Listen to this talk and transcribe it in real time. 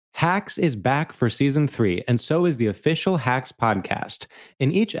Hacks is back for season 3, and so is the official Hacks podcast.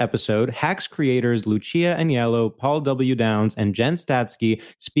 In each episode, Hacks creators Lucia Aniello, Paul W. Downs, and Jen Statsky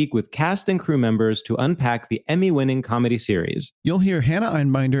speak with cast and crew members to unpack the Emmy-winning comedy series. You'll hear Hannah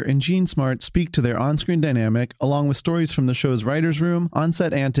Einbinder and Gene Smart speak to their on-screen dynamic, along with stories from the show's writer's room,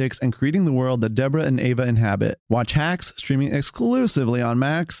 on-set antics, and creating the world that Deborah and Ava inhabit. Watch Hacks, streaming exclusively on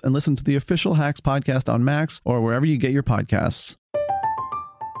Max, and listen to the official Hacks podcast on Max or wherever you get your podcasts.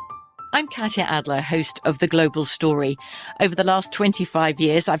 I'm Katya Adler, host of The Global Story. Over the last 25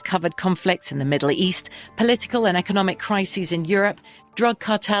 years, I've covered conflicts in the Middle East, political and economic crises in Europe, drug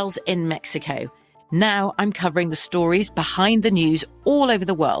cartels in Mexico. Now I'm covering the stories behind the news all over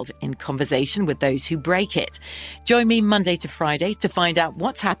the world in conversation with those who break it. Join me Monday to Friday to find out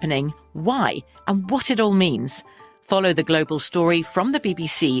what's happening, why, and what it all means. Follow The Global Story from the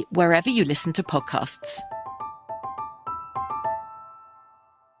BBC wherever you listen to podcasts.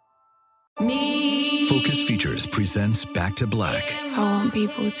 Focus Features presents Back to Black. I want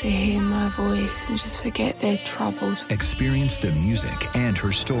people to hear my voice and just forget their troubles. Experience the music and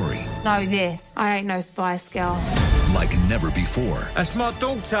her story. Know this, I ain't no Spice Girl. Like never before. That's my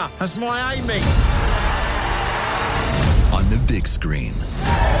daughter. That's my Amy. On the big screen.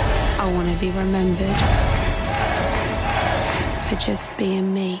 I want to be remembered for just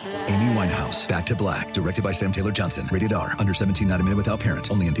being me. Amy Winehouse, Back to Black, directed by Sam Taylor Johnson. Rated R, under 17, not a minute without parent.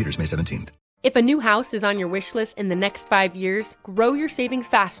 Only in theaters May 17th. If a new house is on your wish list in the next 5 years, grow your savings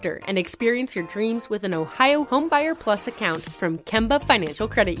faster and experience your dreams with an Ohio Homebuyer Plus account from Kemba Financial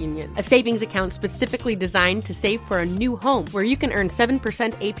Credit Union. A savings account specifically designed to save for a new home where you can earn 7%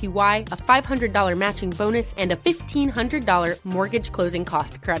 APY, a $500 matching bonus, and a $1,500 mortgage closing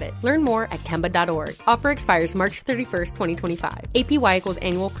cost credit. Learn more at Kemba.org. Offer expires March 31st, 2025. APY equals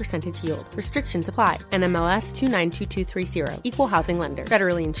annual percentage yield. Restrictions apply. NMLS 292230. Equal housing lender.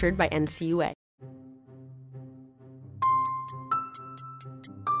 Federally insured by NCUA.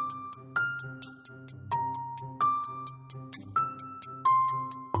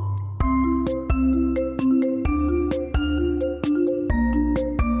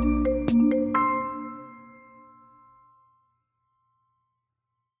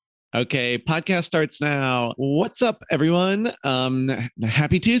 Okay, podcast starts now. What's up, everyone?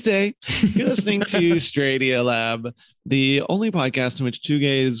 Happy Tuesday. You're listening to Stradia Lab, the only podcast in which two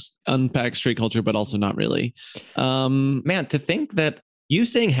gays unpack straight culture, but also not really. Man, to think that you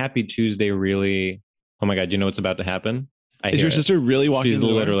saying Happy Tuesday really... Oh my God, you know what's about to happen? Is your sister really walking in the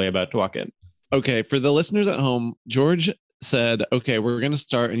door? She's literally about to walk in. Okay, for the listeners at home, George said, okay, we're going to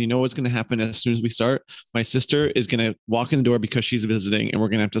start. And you know what's going to happen as soon as we start? My sister is going to walk in the door because she's visiting and we're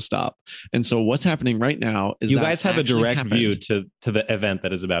going to have to stop. And so what's happening right now is you guys have a direct view to the event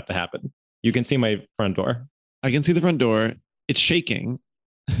that is about to happen. You can see my front door. I can see the front door. It's shaking.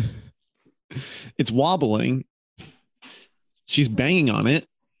 It's wobbling. She's banging on it.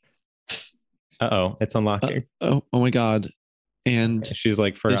 Uh-oh, it's unlocking. Oh my God. And she's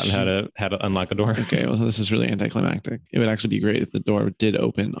like forgotten how to unlock a door. Okay, well, so this is really anticlimactic. It would actually be great if the door did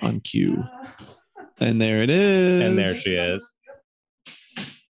open on cue. And there it is. And there she is.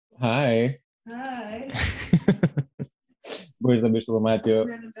 Hi. Μπορείς να μπεις στο δωμάτιο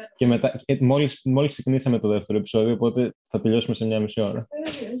και μετά μόλις ξεκινήσαμε το δεύτερο επεισόδιο, οπότε θα τελειώσουμε σε 1,5 ώρα.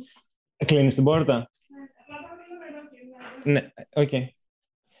 Κλείνεις την πόρτα. Ναι, okay.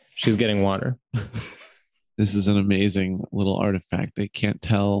 She's getting water. This is an amazing little artifact. I can't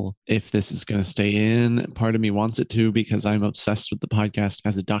tell if this is going to stay in. Part of me wants it to because I'm obsessed with the podcast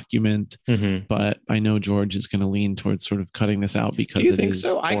as a document. Mm-hmm. But I know George is going to lean towards sort of cutting this out because Do you think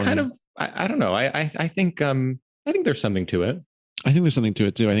so? I don't know. I think there's something to it. I think there's something to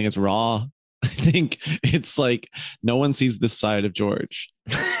it too. I think it's raw. I think it's like no one sees this side of George.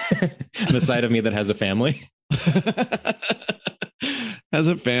 The side of me that has a family. As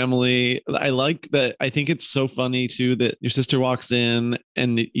a family, I like that. I think it's so funny too that your sister walks in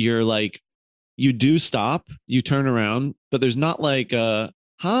and you're like, you do stop, you turn around, but there's not like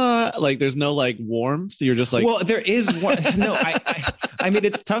like there's no like warmth. You're just like, well, there is one. No, I mean,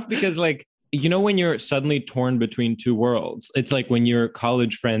 it's tough because like, you know, when you're suddenly torn between two worlds, it's like when your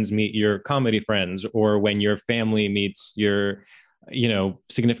college friends meet your comedy friends, or when your family meets your, you know,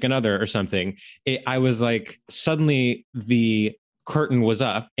 significant other or something. I was like, suddenly the curtain was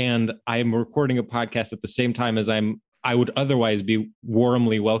up and I'm recording a podcast at the same time as I would otherwise be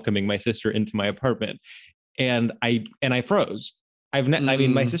warmly welcoming my sister into my apartment. And I froze. I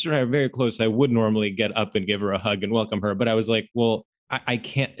mean, my sister and I are very close. I would normally get up and give her a hug and welcome her, but I was like, well, I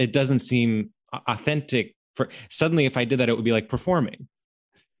can't, it doesn't seem authentic for suddenly. If I did that, it would be like performing.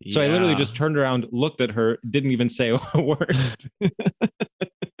 So I literally just turned around, looked at her, didn't even say a word.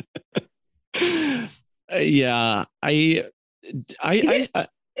 Yeah, I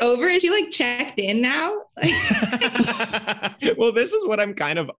over? Is she like checked in now? Well, this is what I'm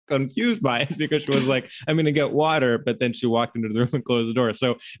kind of confused by, is because she was like, I'm going to get water, but then she walked into the room and closed the door.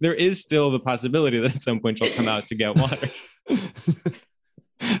 So there is still the possibility that at some point she'll come out to get water.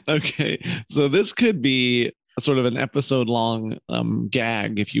 Okay, so this could be a sort of an episode long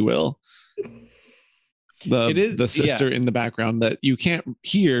gag, if you will. The sister in the background that you can't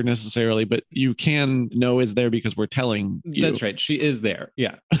hear necessarily, but you can know is there because we're telling you. That's right. She is there.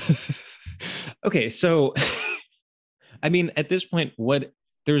 Yeah. Okay. So, I mean, at this point,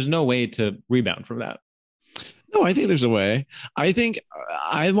 there's no way to rebound from that. No, I think there's a way. I think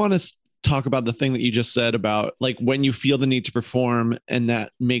I want to talk about the thing that you just said about like when you feel the need to perform and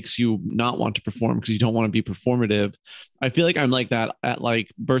that makes you not want to perform because you don't want to be performative. I feel like I'm like that at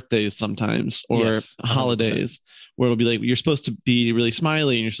like birthdays sometimes or Yes, 100%. holidays where it'll be like, you're supposed to be really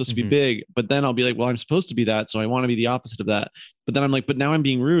smiley and you're supposed to be big, but then I'll be like, well, I'm supposed to be that. So I want to be the opposite of that. But then I'm like, but now I'm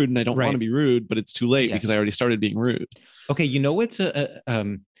being rude and I don't want to be rude, but it's too late because I already started being rude. Okay. You know, what's a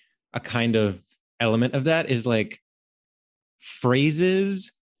kind of element of that is like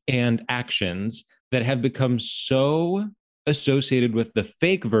phrases and actions that have become so associated with the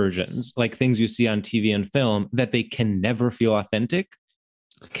fake versions, like things you see on TV and film, that they can never feel authentic.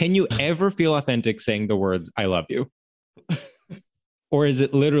 Can you ever feel authentic saying the words, I love you? Or is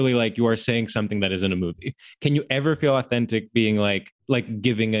it literally like you are saying something that is in a movie? Can you ever feel authentic being like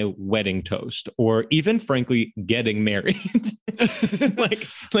giving a wedding toast or even frankly getting married?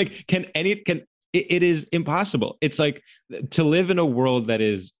 It is impossible. It's like to live in a world that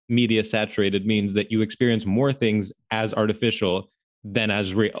is media saturated means that you experience more things as artificial than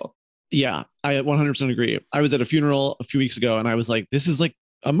as real. Yeah, I 100% agree. I was at a funeral a few weeks ago and I was like, this is like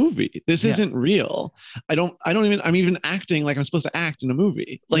a movie. This isn't real. I'm even acting like I'm supposed to act in a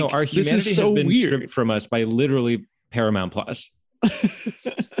movie. Like, no, our humanity has been stripped from us by literally Paramount Plus.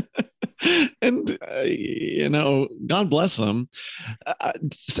 And God bless them.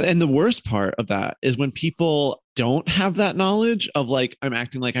 And the worst part of that is when people don't have that knowledge of like, I'm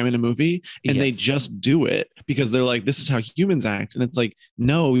acting like I'm in a movie and they just do it because they're like, this is how humans act. And it's like,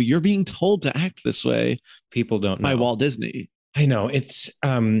 no, you're being told to act this way. People don't know. By Walt Disney. I know. It's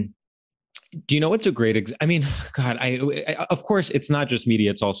do you know what's a great I mean, God, I of course it's not just media,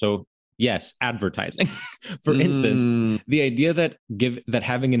 it's also advertising. For instance, the idea that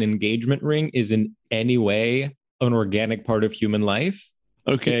having an engagement ring is in any way an organic part of human life.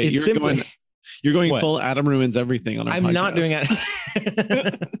 Okay, you're going full Adam Ruins Everything on our podcast. I'm not doing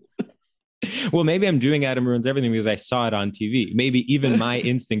it. Well, maybe I'm doing Adam Ruins Everything because I saw it on TV. Maybe even my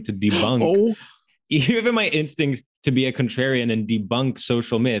instinct to debunk, even my instinct to be a contrarian and debunk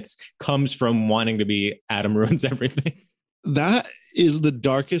social myths comes from wanting to be Adam Ruins Everything. That is the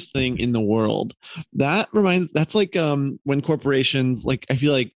darkest thing in the world. That's like when corporations, like I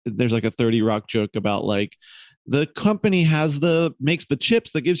feel like there's like a 30 Rock joke about like the company makes the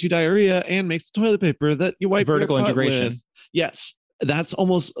chips that gives you diarrhea and makes the toilet paper that you wipe vertical your butt integration with. Yes. That's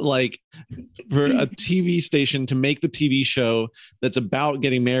almost like for a TV station to make the TV show that's about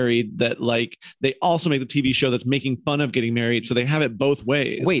getting married, that like they also make the TV show that's making fun of getting married. So they have it both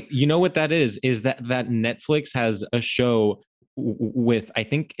ways. Wait, you know what that is that Netflix has a show with, I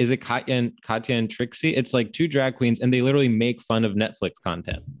think, is it Katya and Trixie? It's like two drag queens and they literally make fun of Netflix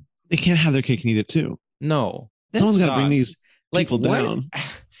content. They can't have their cake and eat it too. No. Someone's got to bring these people down.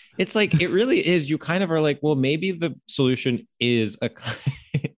 It's like, it really is. You kind of are like, well, maybe the solution is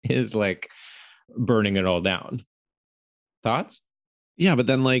is like burning it all down. Thoughts? Yeah, but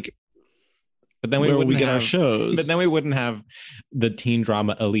then we wouldn't get our shows. But then we wouldn't have the teen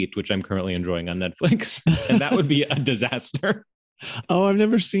drama Elite, which I'm currently enjoying on Netflix, and that would be a disaster. Oh, I've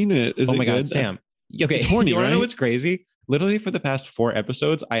never seen it. Is it my good? God, Sam. Okay, it's horny, you want to right? know what's crazy? Literally for the past 4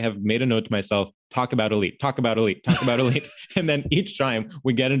 episodes, I have made a note to myself, talk about Elite, talk about Elite, talk about Elite. And then each time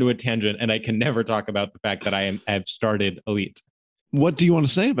we get into a tangent and I can never talk about the fact that I've started Elite. What do you want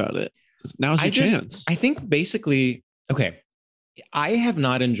to say about it? Now's your chance. I think basically, okay, I have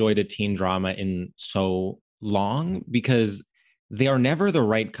not enjoyed a teen drama in so long because they are never the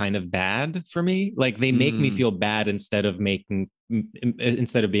right kind of bad for me. Like they make me feel bad instead of being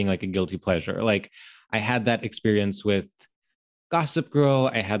like a guilty pleasure. Like I had that experience with Gossip Girl.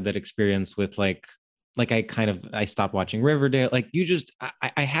 I had that experience with like I stopped watching Riverdale. Like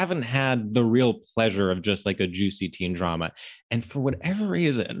I haven't had the real pleasure of just like a juicy teen drama. And for whatever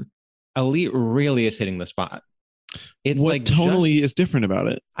reason, Elite really is hitting the spot. It's what like tonally is different about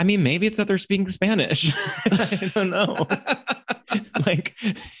it. I mean, maybe it's that they're speaking Spanish. I don't know.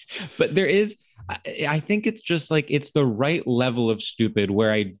 But there is, I think it's just like it's the right level of stupid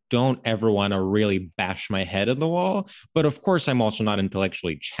where I don't ever want to really bash my head in the wall. But of course, I'm also not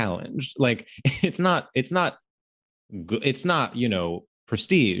intellectually challenged. Like it's not good. It's not,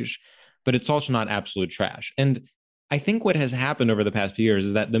 prestige, but it's also not absolute trash. And I think what has happened over the past few years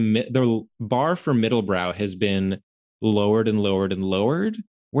is that the bar for middlebrow has been lowered and lowered and lowered,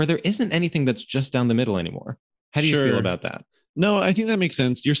 where there isn't anything that's just down the middle anymore. How do you feel about that? No, I think that makes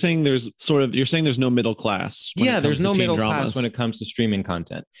sense. You're saying there's no middle class. There's no middle class when it comes to streaming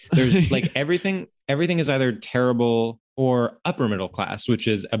content. There's like everything is either terrible or upper middle class, which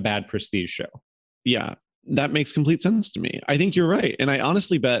is a bad prestige show. Yeah, that makes complete sense to me. I think you're right. And I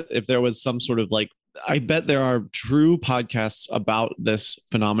honestly bet if there was some sort of I bet there are true podcasts about this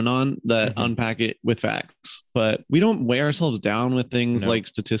phenomenon that unpack it with facts, but we don't weigh ourselves down with things like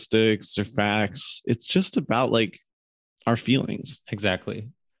statistics or facts. It's just about our feelings. Exactly.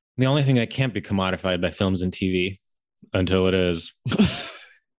 The only thing that can't be commodified by films and TV until it is.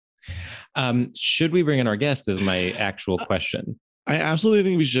 Should we bring in our guest is my actual question. I absolutely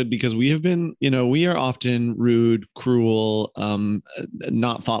think we should, because we have been, we are often rude, cruel,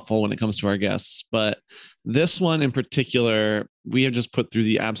 not thoughtful when it comes to our guests. But this one in particular, we have just put through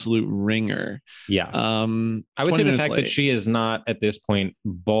the absolute ringer. Yeah. I would say the fact that she is not at this point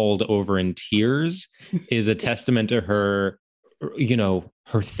bowled over in tears is a testament to her,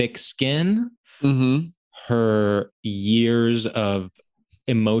 her thick skin, her years of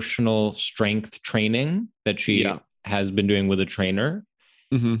emotional strength training that she has been doing with a trainer.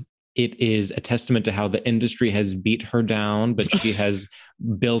 It is a testament to how the industry has beat her down, but she has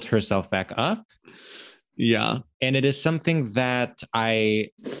built herself back up. Yeah. And it is something that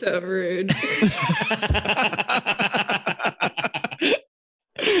So rude.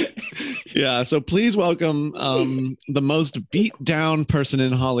 Yeah. So please welcome the most beat down person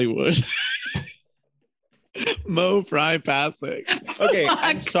in Hollywood. Mo Fry Pasek. Okay,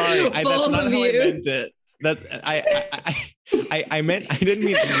 I'm sorry. That's not how I meant it. That's I meant I didn't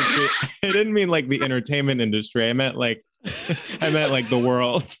mean industry. I didn't mean like the entertainment industry. I meant like the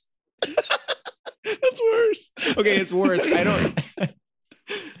world. That's worse. Okay, it's worse. I don't.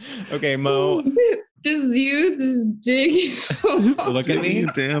 Okay, Mo. Just dig. Look at me, you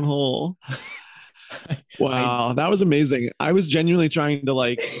damn hole. Wow, that was amazing. I was genuinely trying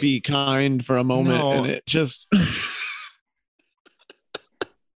to be kind for a moment, and it just.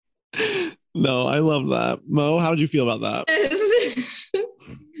 No, I love that. Mo, how did you feel about that?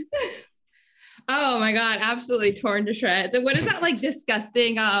 Oh my God, absolutely torn to shreds. And what is that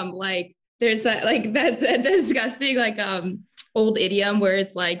disgusting? There's that that disgusting old idiom where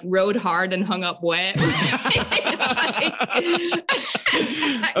it's rode hard and hung up wet.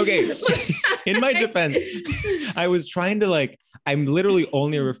 Okay. In my defense, I was trying to I'm literally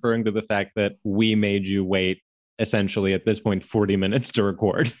only referring to the fact that we made you wait essentially at this point 40 minutes to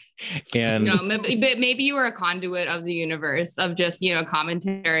record. And no, but maybe you were a conduit of the universe of just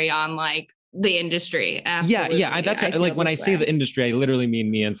commentary on the industry. Absolutely. Yeah. That's when I say the industry, I literally mean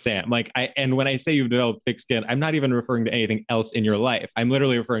me and Sam. And when I say you've developed thick skin, I'm not even referring to anything else in your life. I'm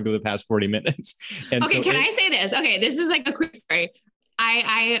literally referring to the past 40 minutes. And okay, can I say this? Okay, this is a quick story.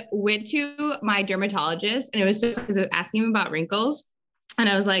 I went to my dermatologist, and it was because I was asking him about wrinkles. And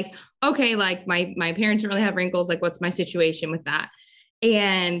I was like, okay, my parents don't really have wrinkles. What's my situation with that?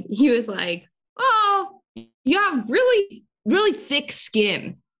 And he was like, oh, you have really, really thick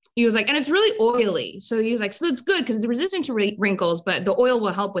skin. He was like, and it's really oily. So he was like, so that's good because it's resistant to wrinkles, but the oil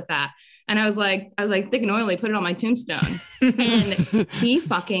will help with that. And I was like, thick and oily, put it on my tombstone. And he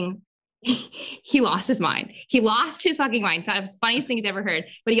lost his mind. He lost his fucking mind. Thought it was the funniest thing he's ever heard,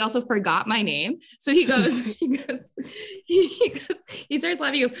 but he also forgot my name. So he starts laughing.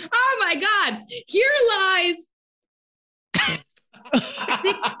 He goes, oh my God, here lies. And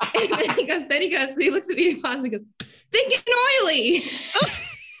then he looks at me and pauses and goes, thick and oily.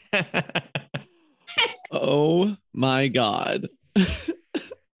 Oh my God.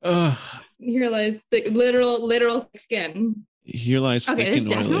 Here lies literal thick skin. Here lies thick there's and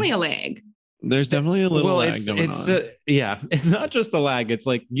definitely oily. a lag. There's definitely a little lag going on. It's not just the lag. It's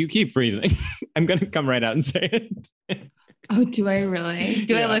you keep freezing. I'm going to come right out and say it. Oh, do I really?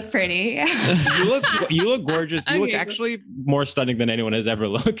 Do I look pretty? You look gorgeous. You look actually more stunning than anyone has ever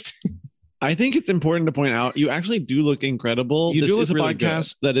looked. I think it's important to point out you actually do look incredible. This is a really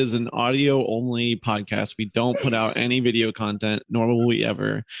podcast that is an audio only podcast. We don't put out any video content, nor will we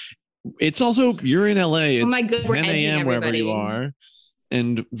ever. It's also, you're in LA. It's 10 a.m. wherever you are.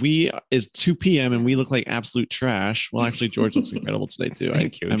 and it's 2 p.m. and we look like absolute trash. Well, actually, George looks incredible today too.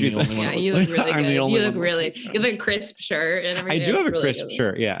 Thank you. I'm the only one Yeah, that you looks look like- really I'm the good. only You one look that really, looks like- you have a crisp shirt and I everything. do have a It's really crisp good.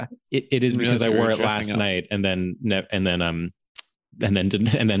 shirt. Yeah, it is because I Realize we wore were it last dressing up. night, and then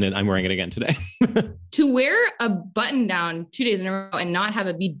I'm wearing it again today. To wear a button down 2 days in a row and not have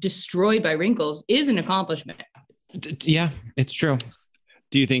it be destroyed by wrinkles is an accomplishment. Yeah, it's true.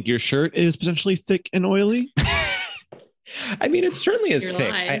 Do you think your shirt is potentially thick and oily? I mean, it certainly is Here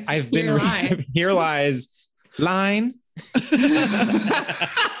thick. lies. I've been Here lies. here lies line.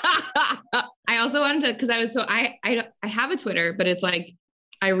 I also wanted to, because I have a Twitter, but it's like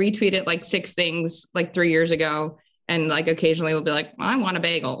I retweeted like 6 things like 3 years ago, and like occasionally we'll be like, I want a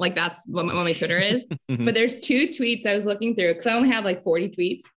bagel. Like that's what my Twitter is. But there's 2 tweets I was looking through because I only have like 40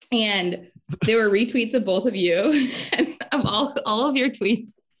 tweets, and they were retweets of both of you and of all of your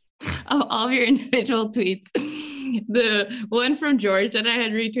tweets, of all of your individual tweets. The one from George that I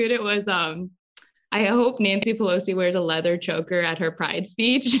had retweeted was I hope Nancy Pelosi wears a leather choker at her Pride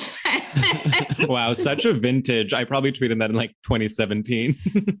speech. Wow, such a vintage. I probably tweeted that in like 2017.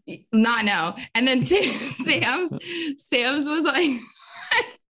 Not now. And then Sam's was like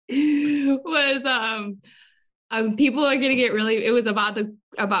people are gonna get really. It was about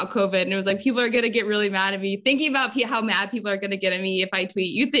COVID, and it was like people are gonna get really mad at me. Thinking about how mad people are gonna get at me if I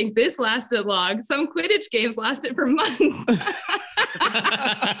tweet. You think this lasted long? Some Quidditch games lasted for months.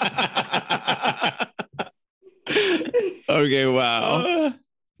 Okay, wow.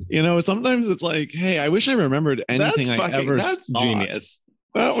 You know, sometimes it's like, hey, I wish I remembered anything That's thought. genius.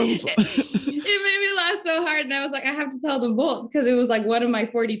 That was It made me laugh so hard, and I was like, I have to tell them both because it was like one of my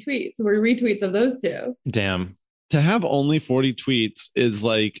 40 tweets were retweets of those 2. Damn. to have only 40 tweets is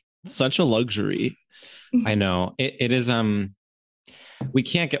like such a luxury. I know it is. We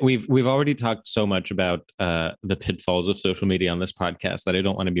can't get. We've already talked so much about the pitfalls of social media on this podcast that I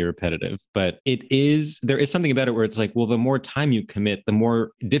don't want to be repetitive. But there is something about it where it's like, well, the more time you commit, the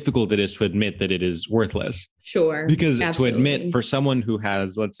more difficult it is to admit that it is worthless. Sure. Because absolutely. to admit for someone who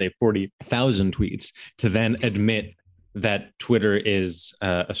has, let's say, 40,000 tweets, to then admit that Twitter is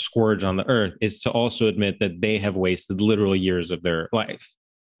a scourge on the earth is to also admit that they have wasted literal years of their life.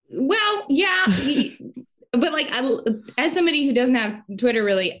 Well, yeah. But like, as somebody who doesn't have Twitter,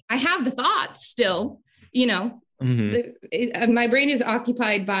 really, I have the thoughts still, you know, my brain is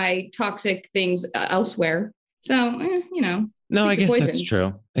occupied by toxic things elsewhere. So, you know. No, I guess that's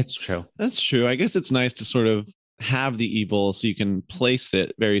true. It's true. That's true. I guess it's nice to sort of have the evil so you can place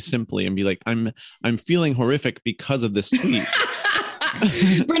it very simply and be like, I'm feeling horrific because of this tweet.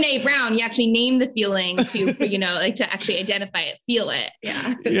 Brene Brown, you actually name the feeling to, you know, like to actually identify it, feel it.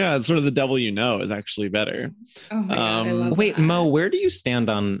 Yeah. Yeah. It's sort of the devil you know is actually better. Oh my God, I love wait, that. Mo, where do you stand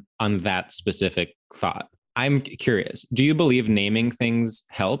on that specific thought? I'm curious. Do you believe naming things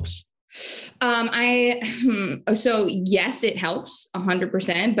helps? So yes, it helps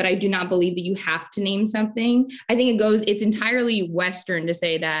 100%, but I do not believe that you have to name something. I think it's entirely Western to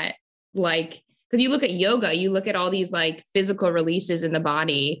say that, like, because you look at yoga, you look at all these like physical releases in the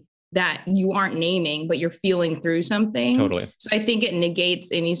body that you aren't naming, but you're feeling through something. Totally. So I think it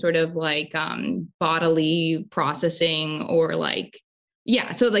negates any sort of like bodily processing or like,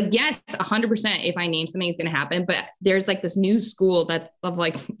 yeah. So like, yes, 100%. If I name something, it's going to happen. But there's like this new school of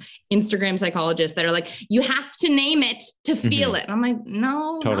like Instagram psychologists that are like, you have to name it to feel it. And I'm like,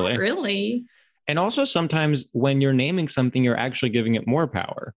 no, Totally. not really. And also sometimes when you're naming something, you're actually giving it more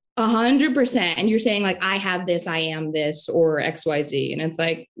power. 100%. And you're saying like, I have this, I am this, or XYZ. And it's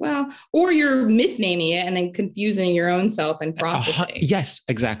like, well, or you're misnaming it and then confusing your own self and processing. Yes,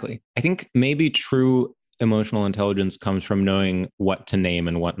 exactly. I think maybe true emotional intelligence comes from knowing what to name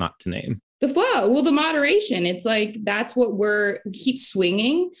and what not to name. The flow, well, the moderation, it's like, that's what we keep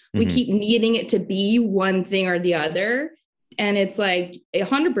swinging. We keep needing it to be one thing or the other. And it's like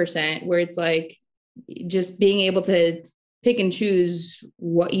 100% where it's like just being able to pick and choose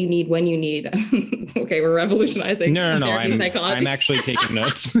what you need when you need. Okay, we're revolutionizing. No. Psychology. I'm actually taking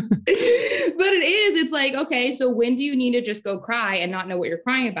notes. But it's like, okay, so when do you need to just go cry and not know what you're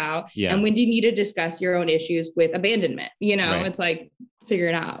crying about? Yeah. And when do you need to discuss your own issues with abandonment? You know, Right. It's like, figure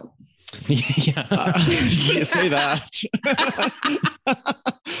it out. Yeah. You say that.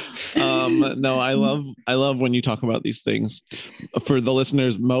 No, I love when you talk about these things. For the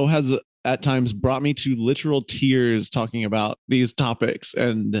listeners, Mo has at times brought me to literal tears talking about these topics,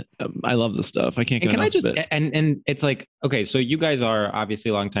 and I love this stuff. I can't get enough of it. And it's like, okay, so you guys are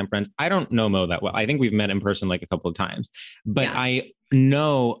obviously longtime friends. I don't know Mo that well. I think we've met in person like a couple of times, but Yeah. I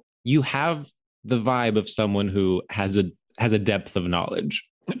know you have the vibe of someone who has a depth of knowledge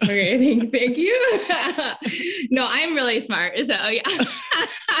Okay, thank you. No, I'm really smart. So yeah.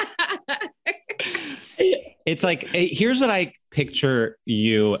 It's like, here's what I picture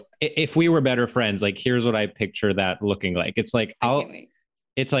you. If we were better friends, like, here's what I picture that looking like. It's like,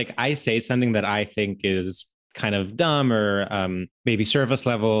 it's like I say something that I think is kind of dumb or maybe surface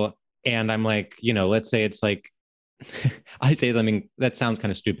level. And I'm like, let's say it's like, I say something that sounds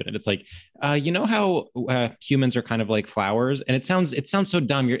kind of stupid. And it's like, you know how humans are kind of like flowers? And it sounds so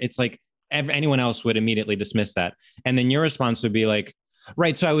dumb. It's like anyone else would immediately dismiss that. And then your response would be like,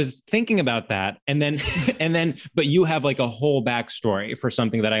 right. So I was thinking about that. And then, but you have like a whole backstory for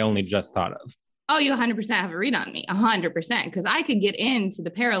something that I only just thought of. Oh, you 100% have a read on me, 100%. Because I could get into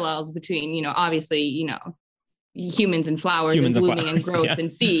the parallels between, obviously, humans and flowers and blooming and growth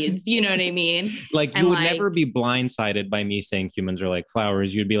and seeds. You know what I mean? Like, you would never be blindsided by me saying humans are like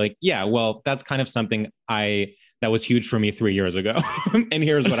flowers. You'd be like, yeah, well, that's kind of something that was huge for me 3 years ago. And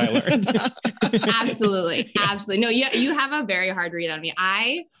here's what I learned. Absolutely. Absolutely. No, you have a very hard read on me.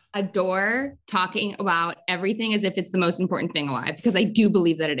 I adore talking about everything as if it's the most important thing alive, because I do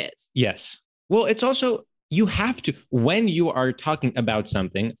believe that it is. Yes. Well, it's also, you have to, when you are talking about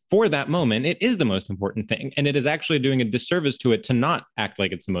something for that moment, it is the most important thing. And it is actually doing a disservice to it to not act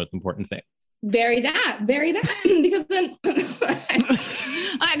like it's the most important thing. Very that. Because then,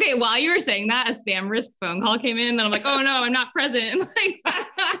 okay, while you were saying that, a spam risk phone call came in, and then I'm like, oh no, I'm not present.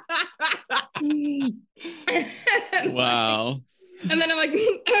 Wow. And then I'm like,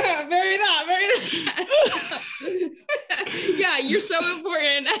 very that. Yeah, you're so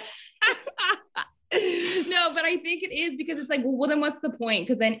important. No, but I think it is, because it's like, well, then what's the point?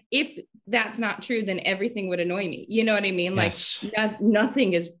 Because then if that's not true, then everything would annoy me. You know what I mean? Yes. Like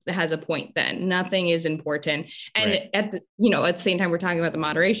nothing has a point then. Nothing is important. And right. At the same time, we're talking about the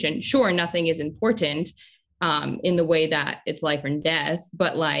moderation. Sure, nothing is important in the way that it's life and death,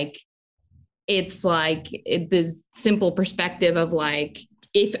 but like, it's like this simple perspective of like,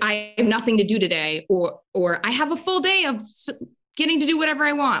 if I have nothing to do today, or I have a full day of getting to do whatever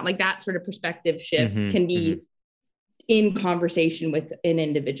I want, like that sort of perspective shift can be in conversation with an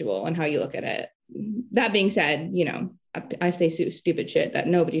individual and how you look at it. That being said, I say stupid shit that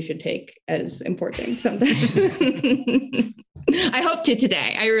nobody should take as important sometimes. I hope to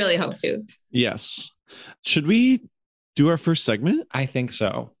today. I really hope to. Yes. Should we do our first segment? I think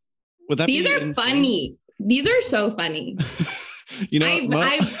so. Would that These are funny. These are so funny.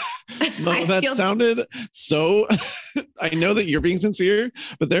 That sounded so. I know that you're being sincere,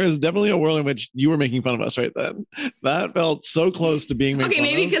 but there is definitely a world in which you were making fun of us right then. That felt so close to being made fun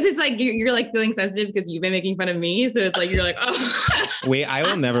maybe because it's like you're like feeling sensitive because you've been making fun of me, so it's like you're like, oh. Wait, I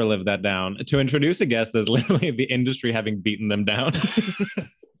will never live that down. To introduce a guest that's literally the industry having beaten them down.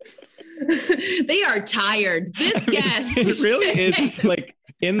 They are tired. This guest. It really is like.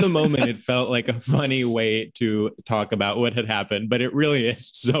 In the moment, it felt like a funny way to talk about what had happened, but it really is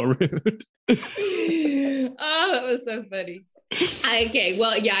so rude. Oh, that was so funny. Okay,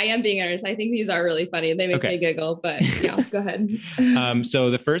 well, yeah, I am being honest. I think these are really funny. They make me giggle, but yeah, go ahead. So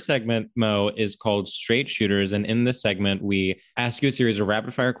the first segment, Mo, is called Straight Shooters. And in this segment, we ask you a series of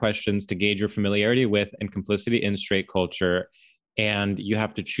rapid fire questions to gauge your familiarity with and complicity in straight culture. And you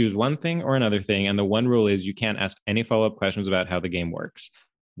have to choose one thing or another thing. And the one rule is you can't ask any follow-up questions about how the game works.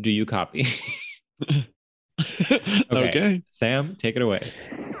 Do you copy? Okay. Sam, take it away.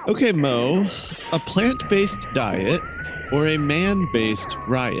 Okay, Mo. A plant-based diet or a man-based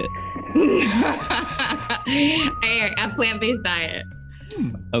riot? A plant-based diet.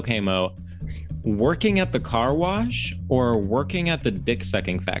 Okay, Mo. Working at the car wash or working at the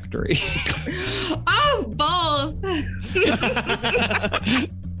dick-sucking factory? Oh, both.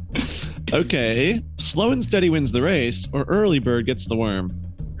 Okay. Slow and steady wins the race or early bird gets the worm?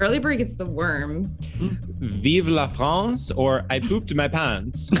 Early bird gets the worm. Vive la France or I pooped my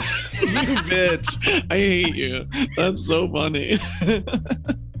pants? You bitch. I hate you. That's so funny.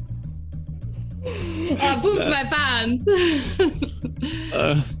 Poops my pants.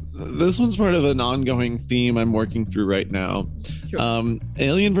 This one's part of an ongoing theme I'm working through right now. Sure.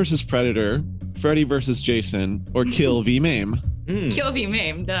 Alien versus Predator, Freddy versus Jason, or Kill v. Maim. Kill v.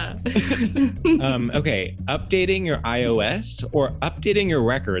 Maim, duh. Okay, updating your iOS or updating your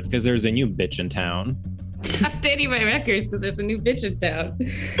records because there's a new bitch in town? Updating my records because there's a new bitch in town.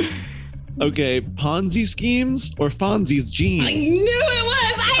 Okay, Ponzi schemes or Fonzie's jeans? I knew it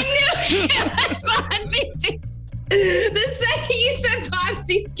was Fonzie's jeans. The second you said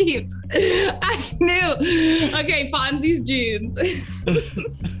Ponzi schemes, I knew. Okay, Ponzi's jeans.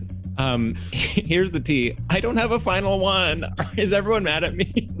 Here's the tea. I don't have a final one. Is everyone mad at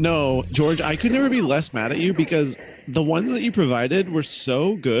me? No, George, I could never be less mad at you because The ones that you provided were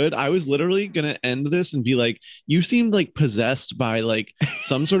so good. I was literally gonna end this and be like, you seemed like possessed by like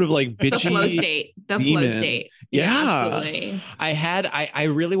some sort of like bitchy The flow state. The demon. flow state. Yeah. Absolutely. I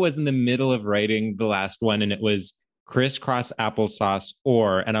really was in the middle of writing the last one, and it was crisscross applesauce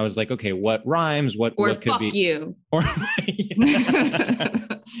and I was like, okay, what rhymes? What could fuck be? You. Or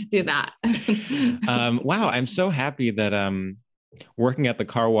do that. Wow, I'm so happy that working at the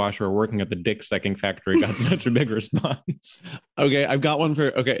car wash or working at the dick sucking factory got such a big response. Okay, I've got one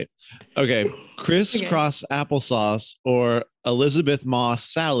for okay. Crisscross applesauce or Elizabeth Moss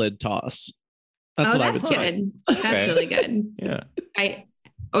salad toss. That's what I would say. Good. That's really good. Yeah.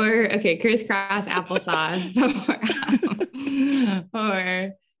 Crisscross applesauce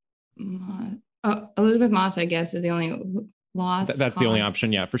or Elizabeth Moss, I guess, is the only loss. That's the only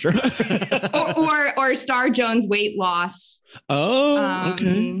option, yeah, for sure. or Star Jones weight loss. Oh,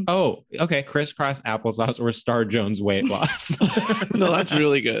 okay. Oh, okay. Crisscross applesauce or Star Jones weight loss. No, that's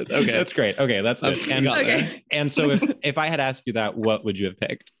really good. Okay, that's great. Okay, that's good. And so if I had asked you that, what would you have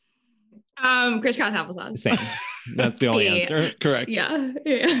picked? Crisscross applesauce. Same. That's the only answer. Correct. Yeah.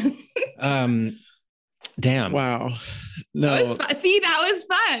 Damn. Wow. No. That was See, that was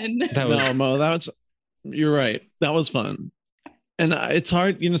fun. Mo, you're right. That was fun. And it's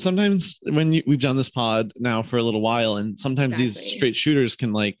hard, sometimes when we've done this pod now for a little while, and sometimes these straight shooters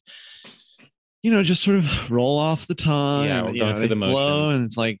can like, just sort of roll off the tongue. Yeah, and, going through the motions. And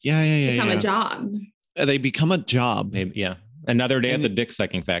it's like, yeah. Become a job. They become a job. Maybe, yeah. Another day at the dick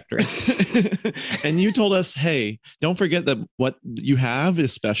sucking factory. And you told us, hey, don't forget that what you have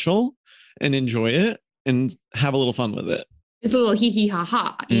is special and enjoy it and have a little fun with it. It's a little hee hee ha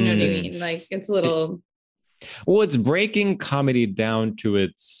ha. You know what I mean? Like it's a little. Well, it's breaking comedy down to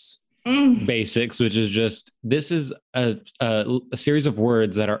its basics, which is just this is a series of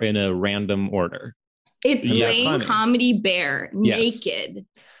words that are in a random order. It's laying comedy bare, naked,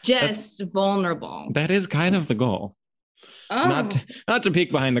 just vulnerable. That is kind of the goal. Oh. Not to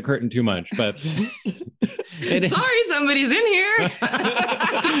peek behind the curtain too much, but sorry, somebody's in here.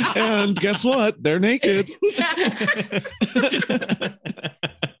 And guess what? They're naked.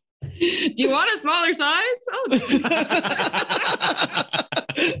 Do you want a smaller size?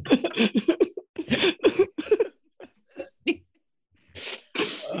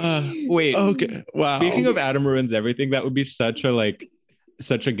 Wait. Okay. Wow. Speaking of Adam Ruins Everything, that would be such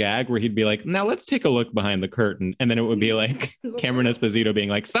a gag where he'd be like, now let's take a look behind the curtain. And then it would be like Cameron Esposito being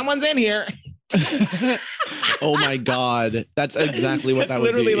like, someone's in here. Oh my God. That's exactly what that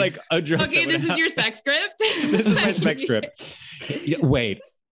would be. Literally like a joke. Okay, this is your spec script. This is my spec script. Wait,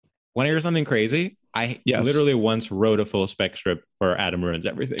 want to hear something crazy? I literally once wrote a full spec script for Adam Ruins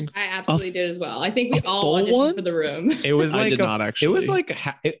Everything. I absolutely did as well. I think we all auditioned for the room. It was like I did not actually. It was like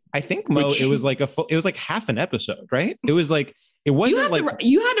I think Mo. It was like half an episode, right? It was like it wasn't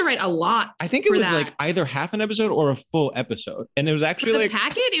you had to write a lot. I think it was like either half an episode or a full episode, and it was actually the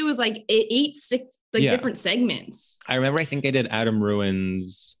packet. It was like 6 different segments. I remember. I think I did Adam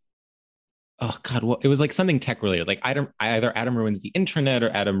Ruins. Oh God, well, it was like something tech related, like either Adam Ruins the internet or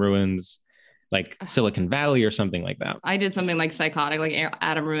Adam Ruins like Silicon Valley or something like that. I did something like psychotic, like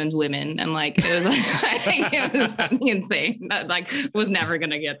Adam Ruins women, and like it was I think it was something insane that like was never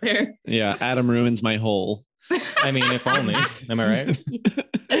gonna get there. Yeah, Adam Ruins my hole. I mean, if only. Am I right?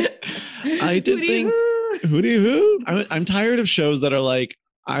 I did think. Hootie-hoo. I'm tired of shows that are like,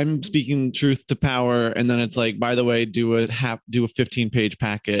 I'm speaking truth to power, and then it's like, by the way, do a 15-page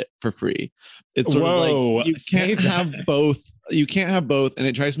packet for free. It's sort of like you can't have both. You can't have both, and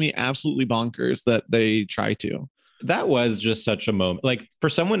it drives me absolutely bonkers that they try to. That was just such a moment. Like for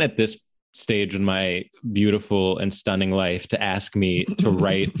someone at this stage in my beautiful and stunning life to ask me to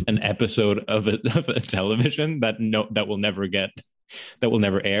write an episode of a television that will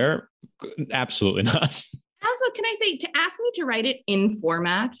never air, absolutely not. Also, can I say to ask me to write it in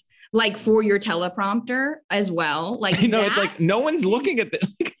format, like for your teleprompter as well? Like it's like no one's looking at this.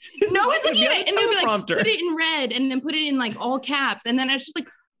 No one's looking at it, and they'll be like, put it in red, and then put it in like all caps, and then it's just like,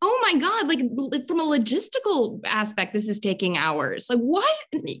 oh my God, like from a logistical aspect, this is taking hours. Like, what?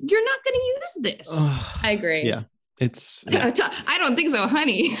 You're not going to use this. I agree. Yeah. I don't think so,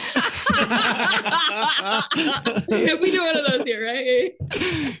 honey. We do one of those here, right?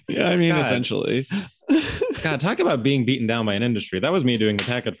 Yeah, I mean, essentially. God, talk about being beaten down by an industry. That was me doing the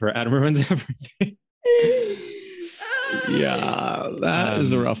packet for Adam Ruins Everything. Yeah, that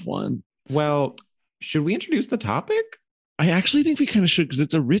is a rough one. Well, should we introduce the topic? I actually think we kind of should, because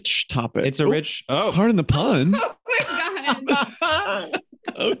it's a rich topic. It's a rich. Oh, pardon the pun. Oh my God.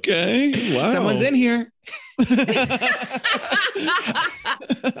 Okay. Wow. Someone's in here.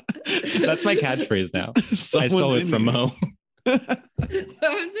 That's my catchphrase now. I Someone's stole it in from here. Mo.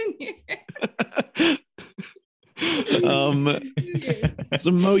 Someone's in here.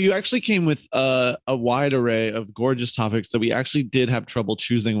 So Mo, you actually came with a wide array of gorgeous topics that we actually did have trouble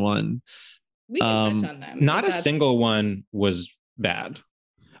choosing one. We can touch on them. Not a single one was bad.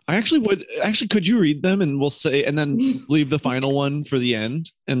 I actually could you read them and we'll say, and then leave the final one for the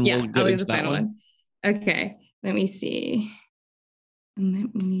end, and Yeah, we'll get I'll leave into the that final one. Okay, let me see.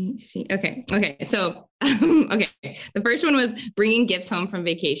 Okay. So, okay. The first one was bringing gifts home from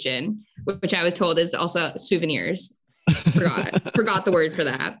vacation, which I was told is also souvenirs. Forgot the word for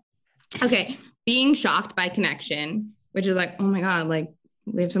that. Okay. Being shocked by connection, which is like, oh my God, like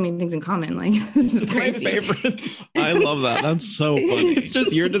we have so many things in common. Like this is crazy. My favorite. I love that. That's so funny. It's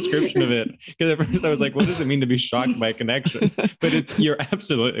just your description of it. Because at first I was like, what does it mean to be shocked by connection? But you're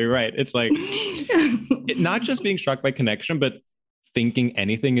absolutely right. It's like not just being shocked by connection, but thinking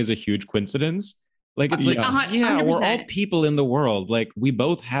anything is a huge coincidence. Like it's like, yeah, we're all people in the world. Like we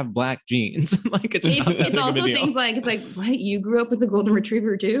both have black genes. Like it's also things like, it's like, what, you grew up with a golden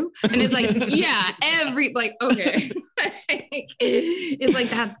retriever too? And it's like, yeah, okay. It's like,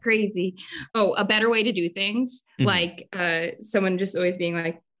 that's crazy. Oh, a better way to do things. Mm-hmm. Like someone just always being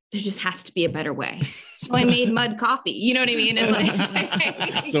like, there just has to be a better way. So I made mud coffee. You know what I mean? It's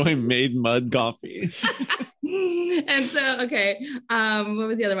like so I made mud coffee. And so, okay. What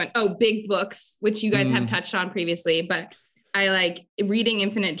was the other one? Oh, big books, which you guys have touched on previously, but I like reading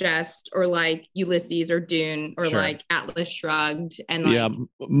Infinite Jest or like Ulysses or Dune or like Atlas Shrugged. And like, yeah,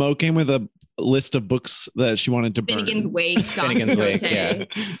 Mo came with a list of books that she wanted to burn. Finnegan's Wake. Yeah.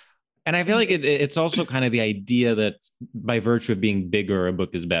 And I feel like it's also kind of the idea that by virtue of being bigger, a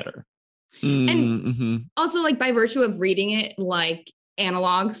book is better. And also like by virtue of reading it, like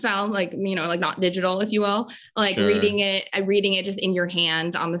analog style, like, you know, like not digital, if you will, like reading it just in your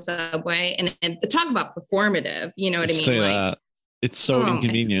hand on the subway, and talk about performative, you know what I mean? Like, it's so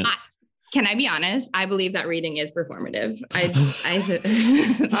inconvenient. Can I be honest? I believe that reading is performative.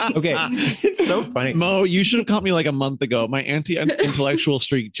 Okay. It's so funny. Mo, you should have caught me like a month ago. My anti-intellectual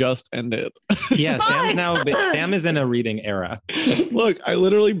streak just ended. Yeah, Sam is in a reading era. Look, I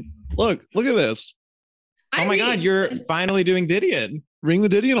literally look at this. Oh my God, you're finally doing Didion. Ring the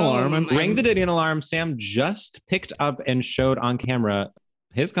Didion alarm. Ring the Didion alarm. Sam just picked up and showed on camera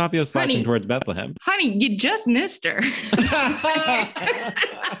his copy of Slashing Towards Bethlehem. Honey, you just missed her.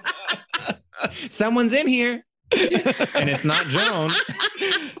 Someone's in here. And it's not Joan.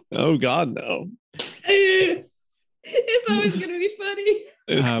 Oh God, no. It's always going to be funny.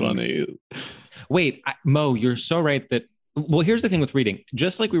 It's funny. Wait, Mo, you're so right that, well, here's the thing with reading.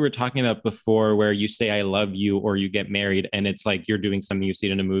 Just like we were talking about before, where you say, I love you, or you get married, and it's like you're doing something you see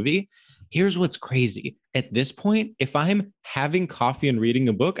it in a movie. Here's what's crazy. At this point, if I'm having coffee and reading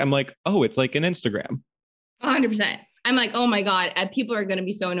a book, I'm like, oh, it's like an Instagram. 100%. I'm like, oh my God, people are going to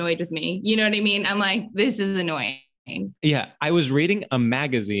be so annoyed with me. You know what I mean? I'm like, this is annoying. Yeah. I was reading a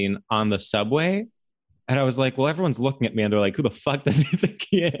magazine on the subway and I was like, well, everyone's looking at me and they're like, who the fuck does he think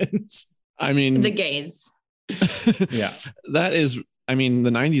he is? I mean, the gays. Yeah. That is, I mean,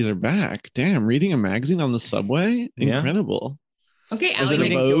 the 90s are back. Damn, reading a magazine on the subway? Incredible. Okay, I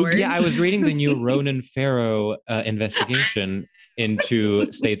was reading the new Ronan Farrow investigation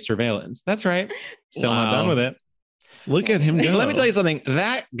into state surveillance. That's right. Still not done with it. Look at him go. Let me tell you something.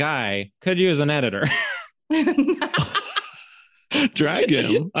 That guy could use an editor. Drag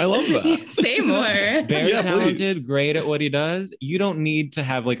him. I love that. Say more. Very talented, great at what he does. You don't need to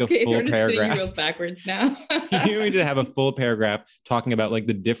have like a full paragraph. Reels backwards now. You need to have a full paragraph talking about like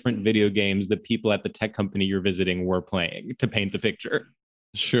the different video games that people at the tech company you're visiting were playing to paint the picture.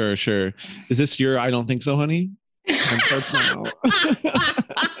 Sure. Is this your I don't think so, honey?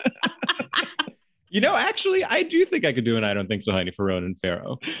 You know, actually, I do think I could do an I don't think so, honey for Ronan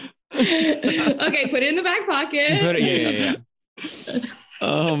Farrow. Okay, put it in the back pocket. Yeah.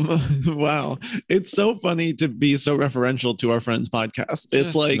 Wow. It's so funny to be so referential to our friend's podcast.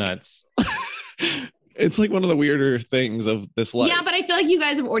 It's like nuts. It's like one of the weirder things of this life. Yeah, but I feel like you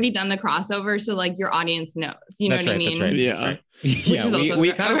guys have already done the crossover, so like your audience knows. You know what I mean? That's right. Yeah. Yeah,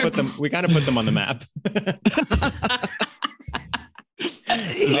 we kind of put them on the map.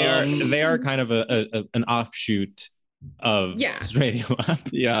 They are kind of an offshoot of Stradiolab.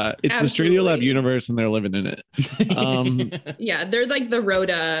 Yeah, it's the Stradiolab universe, and they're living in it. Yeah, they're like the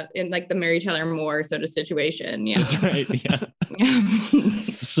Rhoda in like the Mary Tyler Moore sort of situation. Yeah, that's right. Yeah.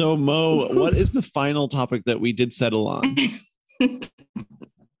 So Mo, what is the final topic that we did settle on?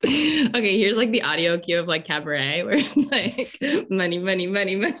 Okay, here's like the audio cue of like Cabaret, where it's like money. We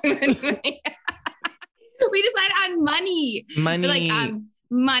decided on money. Money. Like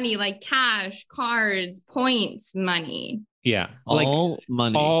money, like cash, cards, points, money. Yeah. All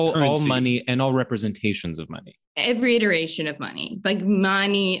money. All Currency. money and all representations of money. Every iteration of money. Like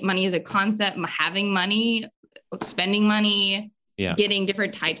money is a concept, having money, spending money, getting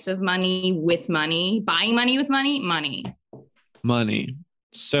different types of money with money, buying money with money.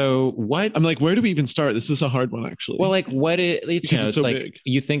 So what I'm like, where do we even start? This is a hard one, actually. Well, like what is, it's so like big.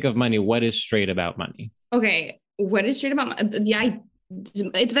 You think of money, what is straight about money? Okay. What is straight about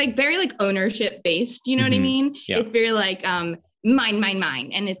it's like very like ownership based, you know what I mean? Yeah. It's very like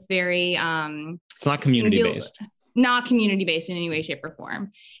mine. And it's very it's not community based. Not community based in any way, shape, or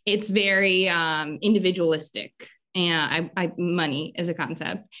form. It's very individualistic, and I money as a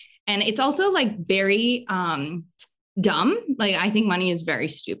concept. And it's also like very dumb. Like I think money is very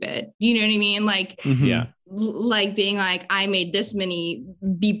stupid. You know what I mean? Like like being like, I made this many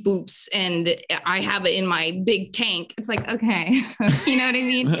beep boops and I have it in my big tank. It's like, okay. You know what I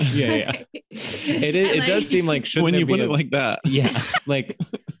mean? Yeah. It does seem like, shouldn't when you put it like that. Yeah. Like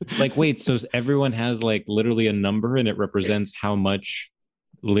wait, so everyone has like literally a number and it represents how much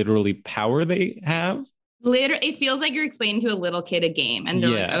literally power they have? Literally, it feels like you're explaining to a little kid a game and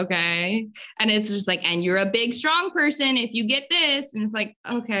they're like, okay. And it's just like, and you're a big, strong person if you get this. And it's like,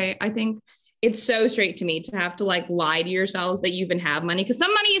 okay, I think it's so straight to me to have to like lie to yourselves that you even have money, because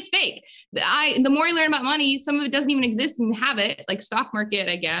some money is fake. The more I learn about money, some of it doesn't even exist and you have it, like stock market,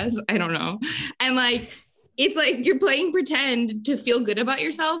 I guess. I don't know. And like, it's like you're playing pretend to feel good about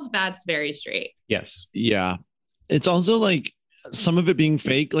yourself. That's very straight. Yes. Yeah. It's also like some of it being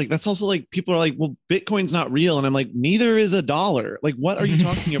fake. Like that's also like people are like, well, Bitcoin's not real. And I'm like, neither is a dollar. Like, what are you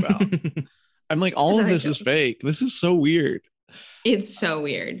talking about? I'm like, all of this is fake. This is so weird. It's so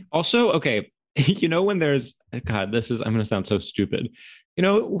weird. Also, okay, you know, when there's, God, I'm going to sound so stupid. You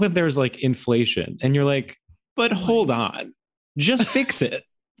know, when there's like inflation and you're like, but hold on, just fix it.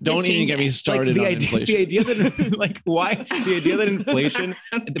 Don't even get me started on inflation. The idea that like, why? The idea that inflation,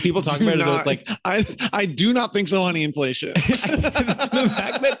 the people talk about it as like, I do not think so, honey, inflation. The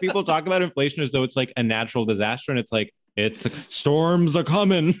fact that people talk about inflation as though it's like a natural disaster and it's like, it's storms are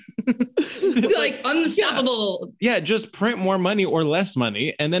coming. Like unstoppable. Yeah, just print more money or less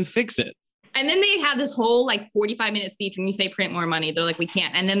money and then fix it. And then they have this whole like 45-minute speech when you say print more money. They're like, we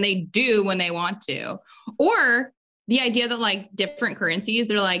can't. And then they do when they want to. Or the idea that like different currencies,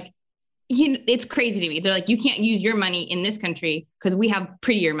 they're like, you know, it's crazy to me. They're like, you can't use your money in this country because we have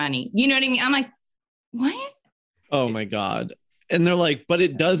prettier money. You know what I mean? I'm like, what? Oh my God. And they're like, but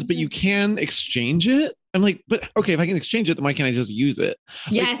it does, but you can exchange it. I'm like, but okay, if I can exchange it, then why can't I just use it?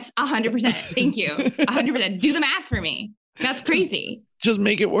 Yes, 100%. Thank you. 100%. Do the math for me. That's crazy. Just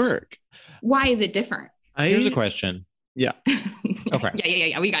make it work. Why is it different? Here's a question. Yeah. Okay.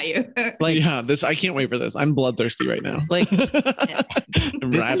 Yeah. We got you. Like, yeah, I can't wait for this. I'm bloodthirsty right now. Like,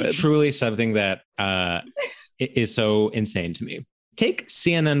 I'm rabid. This is truly something that is so insane to me. Take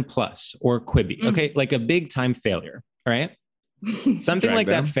CNN Plus or Quibi, okay? Like a big time failure, all right? Something like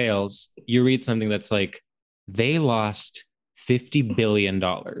that fails. You read something that's like, they lost $50 billion.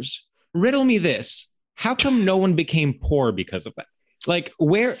 Riddle me this. How come no one became poor because of that? Like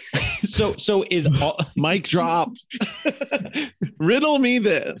where? So is all mic drop. Riddle me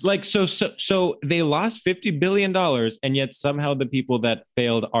this. Like so they lost $50 billion and yet somehow the people that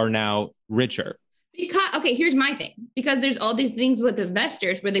failed are now richer. Because, okay, here's my thing. Because there's all these things with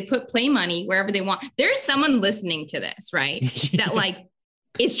investors where they put play money wherever they want. There's someone listening to this, right? That like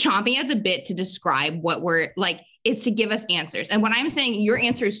is chomping at the bit to describe what we're like, is to give us answers. And when I'm saying your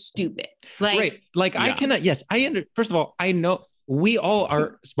answer is stupid, like, right. Like I cannot, yes, first of all, I know we all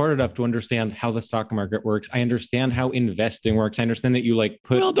are smart enough to understand how the stock market works. I understand how investing works. I understand that you like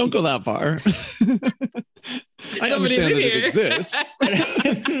put. Well, don't go that far. I understand that it exists.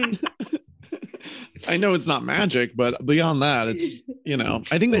 I know it's not magic, but beyond that, it's, you know,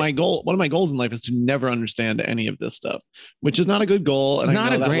 I think one of my goals in life is to never understand any of this stuff, which is not a good goal. And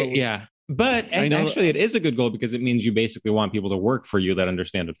not a great, yeah. But actually, it is a good goal because it means you basically want people to work for you that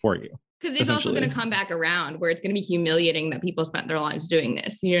understand it for you. Because it's also going to come back around where it's going to be humiliating that people spent their lives doing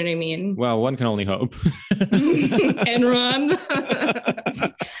this. You know what I mean? Well, one can only hope. And run.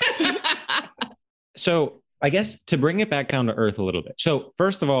 So I guess to bring it back down to earth a little bit. So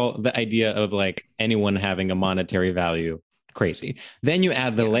first of all, the idea of like anyone having a monetary value, crazy. Then you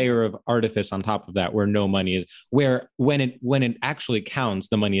add the layer of artifice on top of that, where no money is, where when it actually counts,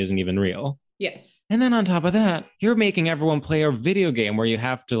 the money isn't even real. Yes. And then on top of that, you're making everyone play a video game where you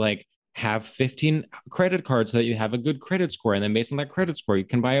have to like have 15 credit cards so that you have a good credit score. And then based on that credit score, you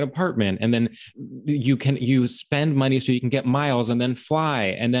can buy an apartment, and then you spend money so you can get miles and then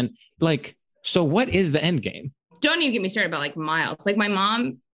fly. And then like, so what is the end game? don't even get me started about like miles. Like my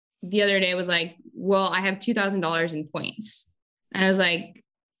mom the other day was like, well, I have $2,000 in points. And I was like,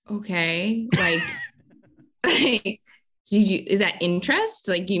 okay, like, is that interest?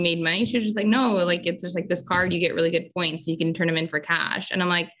 Like you made money? She was just like, no, like it's just like this card, you get really good points. So you can turn them in for cash. And I'm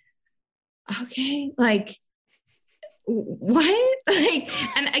like, okay, like what? Like,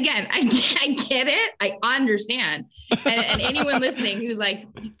 and again, I get it. I understand. And anyone listening who's like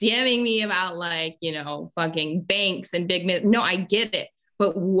DMing me about like, you know, fucking banks and no, I get it.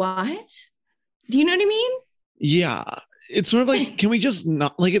 But what? Do you know what I mean? Yeah. It's sort of like, can we just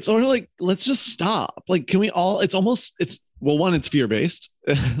not like, it's sort of like, let's just stop. Like, can we all, it's well, one, it's fear-based.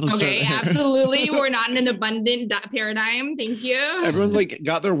 Okay, absolutely. We're not in an abundant paradigm. Thank you. Everyone's like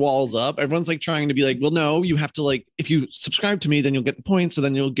got their walls up. Everyone's like trying to be like, well, no, you have to like, if you subscribe to me, then you'll get the points. So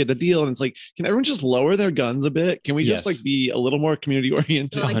then you'll get a deal. And it's like, can everyone just lower their guns a bit? Can we just like be a little more community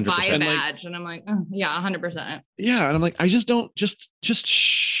oriented? Like 100%. buy a badge. And I'm like, oh, yeah, 100%. Yeah. And I'm like, I just don't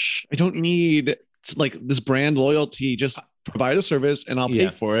shh. I don't need like this brand loyalty. Just provide a service and I'll pay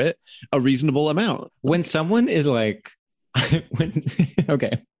for it a reasonable amount. When someone is like,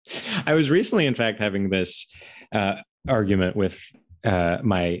 okay, I was recently, in fact, having this argument with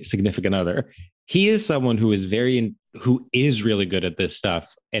my significant other. He is someone who is really good at this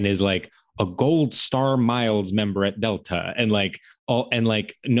stuff and is like a gold star miles member at Delta and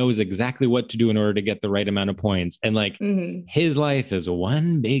knows exactly what to do in order to get the right amount of points. And like his life is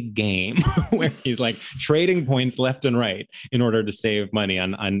one big game where he's like trading points left and right in order to save money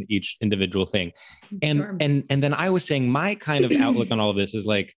on each individual thing. And then I was saying my kind of outlook on all of this is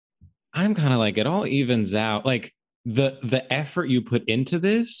like, I'm kind of like, it all evens out. Like the effort you put into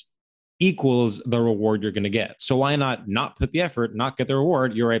this equals the reward you're going to get. So why not put the effort, not get the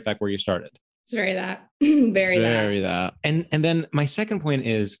reward? You're right back where you started. It's very that. Very that. And then my second point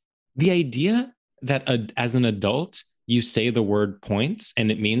is the idea that as an adult, you say the word points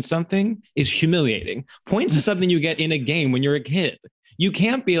and it means something is humiliating. Points is something you get in a game when you're a kid. You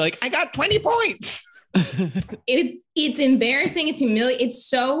can't be like, I got 20 points. It's embarrassing. It's humiliating. It's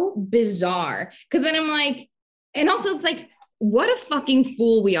so bizarre. Because then I'm like, and also it's like, what a fucking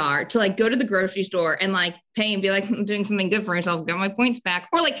fool we are to like go to the grocery store and like pay and be like, I'm doing something good for myself, get my points back.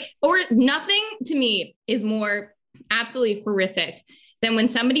 Or nothing to me is more absolutely horrific than when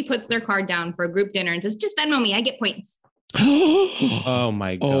somebody puts their card down for a group dinner and says, just Venmo me, I get points. Oh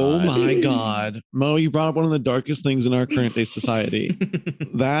my God. Oh my God. Mo, you brought up one of the darkest things in our current day society.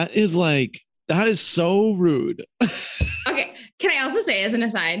 That is so rude. Okay. Can I also say as an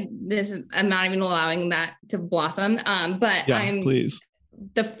aside, I'm not even allowing that to blossom. But please.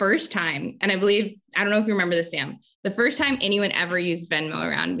 The first time, and I don't know if you remember this, Sam, the first time anyone ever used Venmo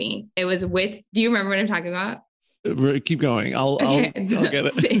around me, it was do you remember what I'm talking about? Keep going. I'll get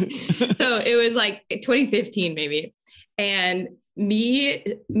it. So it was like 2015 maybe. And me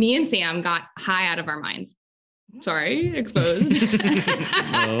and Sam got high out of our minds. Sorry, exposed.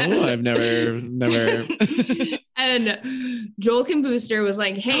 No, I've never. And Joel Kim Booster was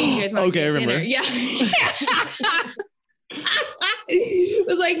like, "Hey, you guys want to get dinner?" Yeah. It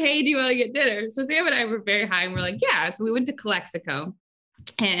was like, "Hey, do you want to get dinner?" So Sam and I were very high, and we're like, "Yeah." So we went to Calexico,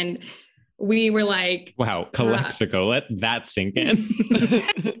 and we were like, "Wow, Calexico, let that sink in."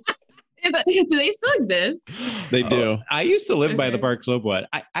 Do they still exist? They do. I used to live by the Park Slope one.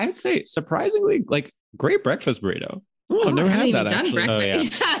 I'd say surprisingly, like great breakfast burrito. Oh, I've never had that actually.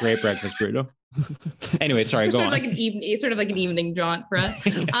 Breakfast. Oh yeah, great breakfast burrito. Anyway, sorry, go on. Sort of like an evening jaunt for us.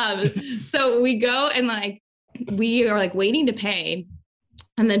 So we go and like we are like waiting to pay,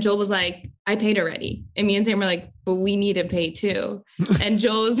 and then Joel was like, "I paid already," and me and Sam were like, "But we need to pay too." And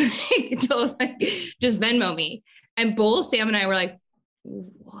Joel's like, "Just Venmo me," and both Sam and I were like,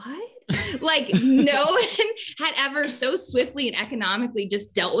 "What?" Like no one had ever so swiftly and economically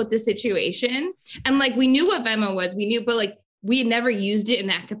just dealt with the situation. And like, we knew what Venmo was, but like, we had never used it in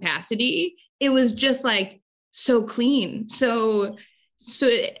that capacity. It was just like, so clean. So,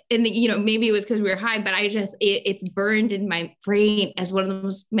 and you know, maybe it was because we were high, but it's burned in my brain as one of the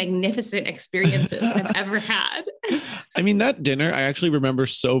most magnificent experiences I've ever had. I mean, that dinner, I actually remember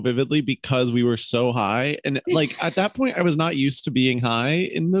so vividly because we were so high. And like, at that point, I was not used to being high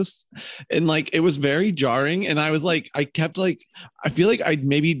in this. And like, it was very jarring. And I was like, I feel like I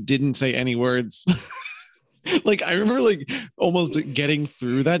maybe didn't say any words. Like, I remember like almost getting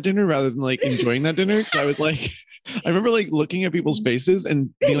through that dinner rather than like enjoying that dinner. Cause I was like, I remember like looking at people's faces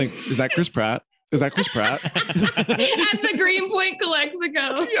and being like, is that Chris Pratt? Is that Chris Pratt? At the Greenpoint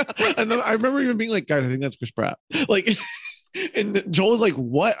Calexico. Yeah. And then I remember even being like, guys, I think that's Chris Pratt. Like, and Joel was like,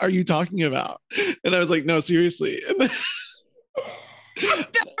 what are you talking about? And I was like, no, seriously. And then, I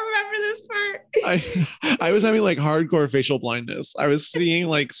don't remember this part. I was having like hardcore facial blindness. I was seeing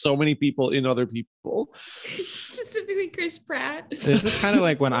like so many people in other people. Specifically Chris Pratt. This is kind of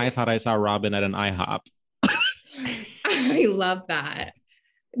like when I thought I saw Robin at an IHOP. I love that.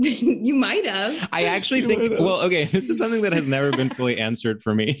 You might have. I actually think, well, okay, this is something that has never been fully answered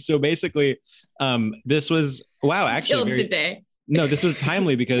for me. So basically, this was, wow, actually. Today. No, this was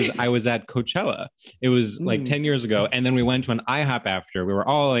timely because I was at Coachella. It was like 10 years ago. And then we went to an IHOP after. We were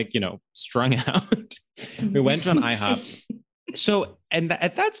all like, strung out. We went to an IHOP. So, and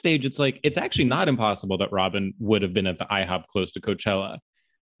at that stage, it's like, it's actually not impossible that Robin would have been at the IHOP close to Coachella.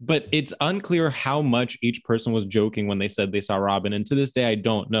 But it's unclear how much each person was joking when they said they saw Robin. And to this day, I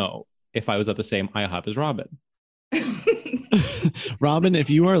don't know if I was at the same IHOP as Robin. Robin, if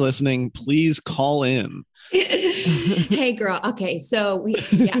you are listening, please call in. Hey, girl. Okay, so we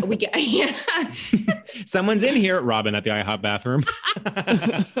get. Yeah. Someone's in here. Robin at the IHOP bathroom.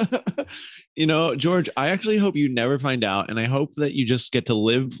 George, I actually hope you never find out. And I hope that you just get to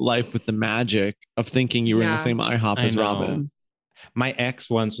live life with the magic of thinking you were in the same IHOP as Robin. My ex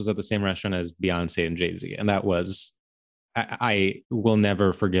once was at the same restaurant as Beyonce and Jay-Z. And that was, I will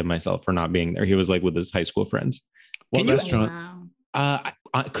never forgive myself for not being there. He was like with his high school friends. What restaurant? Wow.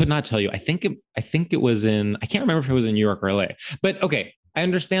 I could not tell you. I think it was in, I can't remember if it was in New York or LA, but okay. I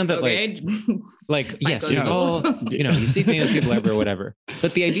understand that like yes, it's all, you see famous people everywhere, whatever.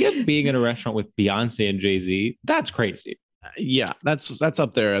 But the idea of being in a restaurant with Beyonce and Jay-Z, that's crazy. Yeah, that's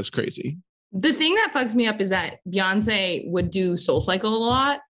up there as crazy. The thing that fucks me up is that Beyonce would do SoulCycle a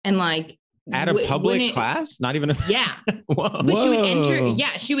lot and like at a public class, not even yeah. Whoa. But she would enter.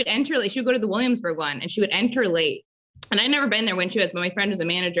 Yeah, she would enter late. She would go to the Williamsburg one and she would enter late. And I'd never been there when she was, but my friend was a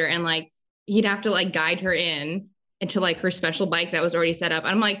manager and like he'd have to like guide her in into like her special bike that was already set up.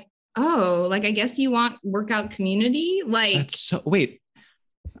 And I'm like, oh, like I guess you want workout community? Like wait,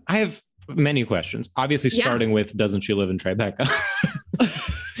 I have many questions. Obviously, starting with doesn't she live in Tribeca?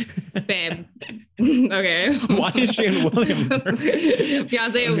 Babe. Okay. Why is she in Williamsburg?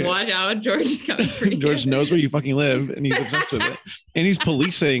 Beyonce, watch out. George is coming for you. George knows where you fucking live and he's obsessed with it. And he's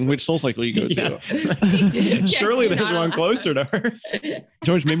policing which SoulCycle you go to. Surely there's one closer to her.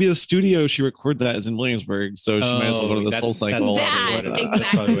 George, maybe the studio she records that is in Williamsburg. So she might as well go to the SoulCycle.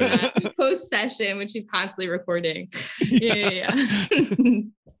 Exactly. That. Post session when she's constantly recording. Yeah.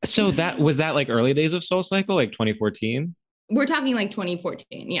 So that was that like early days of SoulCycle, like 2014? We're talking like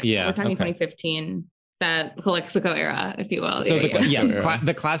 2014. Yeah. We're talking 2015, that Calexico era, if you will. So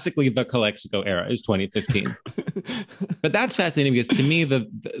the classically the Calexico era is 2015. But that's fascinating because to me, the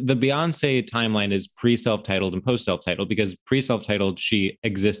Beyonce timeline is pre-self-titled and post-self-titled, because pre-self-titled, she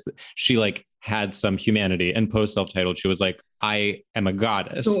like had some humanity, and post-self-titled, she was like, I am a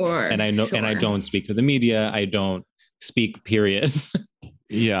goddess. Sure, and I know, and I don't speak to the media. I don't speak, period.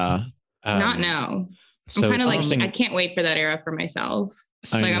 Yeah. Not now. So I'm kind of like, I can't wait for that era for myself.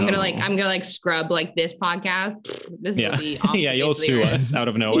 Like I'm gonna scrub like this podcast. This will be awesome. Yeah, you'll sue us out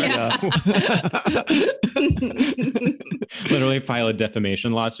of nowhere. Yeah. Literally file a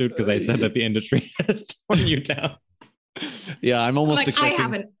defamation lawsuit because I said that the industry has torn you down. Yeah, I'm almost expecting. I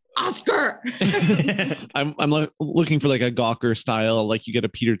have an Oscar. I'm looking for like a Gawker style, like you get a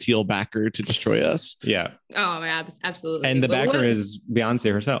Peter Thiel backer to destroy us. Yeah. Oh, absolutely. And the backer is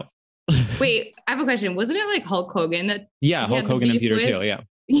Beyonce herself. Wait, I have a question. Wasn't it like Hulk Hogan that? Yeah, Hulk Hogan and Peter Thiel. Yeah.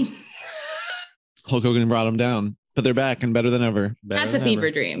 Hulk Hogan brought him down, but they're back and better than ever. That's a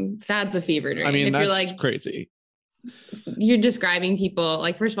fever dream. That's a fever dream. I mean, if that's you're like crazy. You're describing people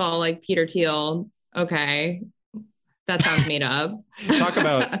like, first of all, like Peter Thiel. Okay, that sounds made up. Talk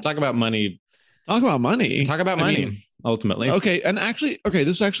about money. Talk about money. Talk about money. Ultimately. Okay, and actually,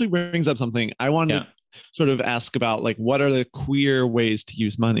 this actually brings up something I wanted to sort of ask about, like, what are the queer ways to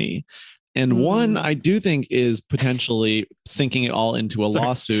use money? And one I do think is potentially sinking it all into a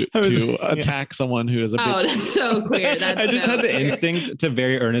lawsuit to attack someone who is a bitch. Oh, that's so queer. I just had the instinct to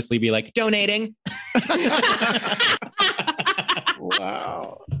very earnestly be like, donating.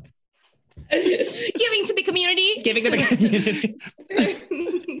 Wow. Giving to the community. Giving to the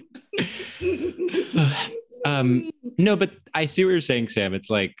community. No, but I see what you're saying, Sam. It's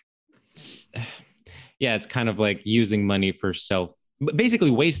like, it's kind of like using money for basically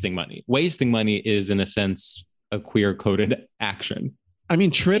wasting money. Wasting money is, in a sense, a queer coded action. I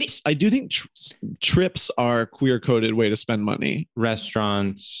mean, trips. I do think trips are a queer coded way to spend money.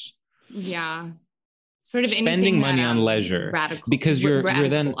 Restaurants. Yeah. Sort of spending money on leisure, because you're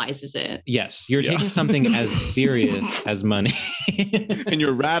then radicalizes it. Yes, you're taking something as serious as money, and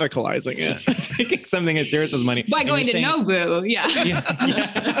you're radicalizing it. Taking something as serious as money by going to Nobu.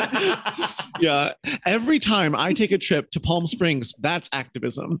 Yeah. Every time I take a trip to Palm Springs, that's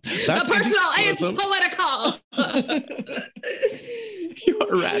activism. That's the personal is political. You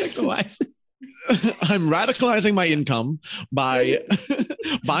are radicalizing. I'm radicalizing my income by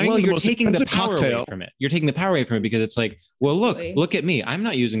buying. Well, the you're most taking the power cocktail away from it. You're taking the power away from it because it's like, well, look at me. I'm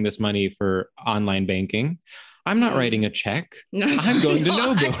not using this money for online banking. I'm not writing a check. No, I'm going to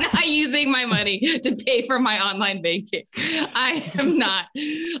Nobu. I'm not using my money to pay for my online banking. I am not.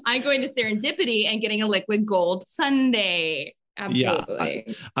 I'm going to Serendipity and getting a liquid gold sundae. Absolutely.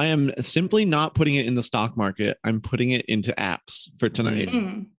 Yeah, I am simply not putting it in the stock market. I'm putting it into apps for tonight.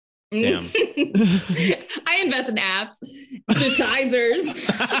 Damn. I invest in apps, digitizers.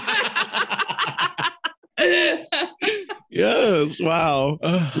 Yes. Wow.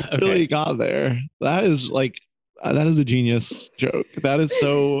 Okay. Really got there. That is a genius joke. That is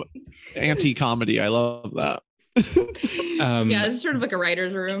so anti-comedy. I love that. Yeah, it's sort of like a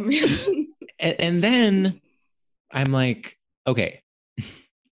writer's room. and then I'm like, okay,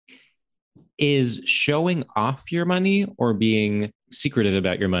 is showing off your money or being secretive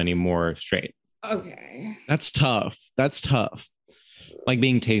about your money more straight? Okay. That's tough. Like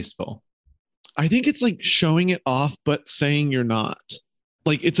being tasteful. I think it's like showing it off, but saying you're not.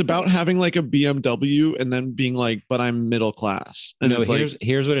 Like it's about having like a BMW and then being like, but I'm middle class. And no, it's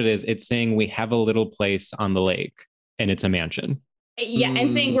here's what it is. It's saying we have a little place on the lake and it's a mansion. Yeah, and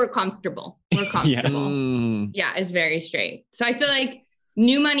saying we're comfortable. We're comfortable. Yeah, it's very straight. So I feel like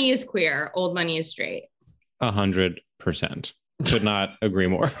new money is queer, old money is straight. 100%. Could not agree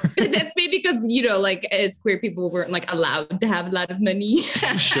more. That's maybe because, like as queer people weren't like allowed to have a lot of money.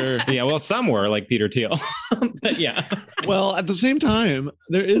 Sure. Yeah, well, some were like Peter Thiel. But yeah. Well, at the same time,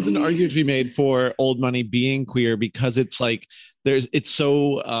 there is an argument to be made for old money being queer because it's like it's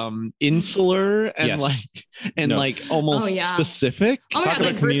so insular and like almost specific. Oh, Talk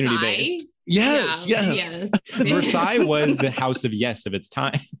about community based. Yes. Versailles was the house of yes of its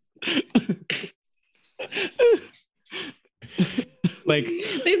time. Like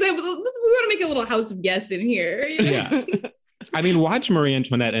they said, we want to make a little house of yes in here. Yeah. I mean, watch Marie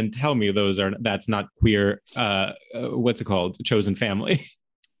Antoinette and tell me that's not queer. What's it called? Chosen family.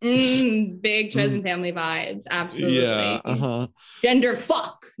 Big chosen family vibes. Absolutely. Yeah. Gender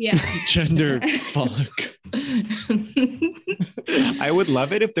fuck. Yeah. Gender fuck. I would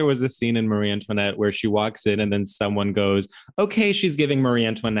love it if there was a scene in Marie Antoinette where she walks in and then someone goes, okay, she's giving Marie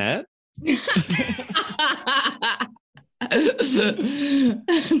Antoinette. It's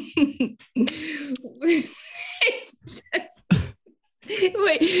just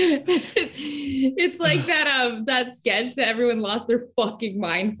it's like that sketch that everyone lost their fucking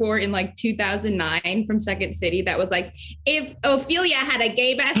mind for in like 2009 from Second City that was like, if Ophelia had a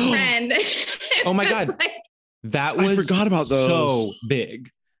gay best friend. Oh my god, that was, I forgot about those. So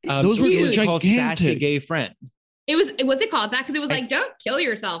big. Those were gigantic. Called Sassy Gay Friend. Was it called that? Because it was like, don't kill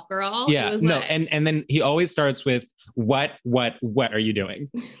yourself, girl. Yeah, it was no, and then he always starts with what are you doing?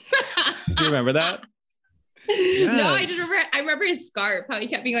 Do you remember that? Yes. No, I remember his scarf, how he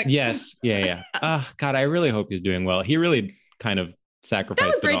kept being like, yes, yeah. God, I really hope he's doing well. He really kind of sacrificed. That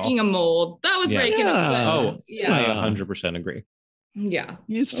was breaking a mold. That was breaking a mold. I 100% agree. Yeah,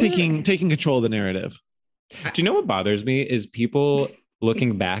 it's taking control of the narrative. Do you know what bothers me is people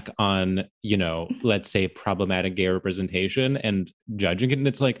looking back on, let's say problematic gay representation and judging it. And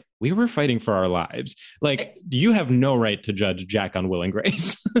it's like, we were fighting for our lives. Like, you have no right to judge Jack on Will and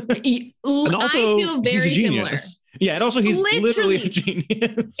Grace. And also, I feel very similar. Yeah, and also he's literally a genius.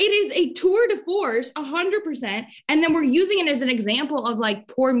 It is a tour de force, 100%. And then we're using it as an example of like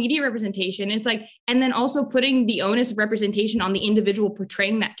poor media representation. It's like, and then also putting the onus of representation on the individual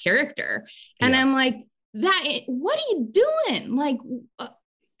portraying that character. And I'm like, what are you doing? Like,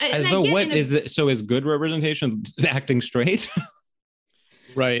 as though is good representation acting straight?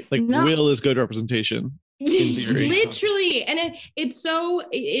 Right. Like Will is good representation in theory. Literally. And it's so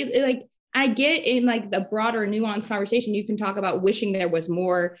like, I get in like the broader nuanced conversation, you can talk about wishing there was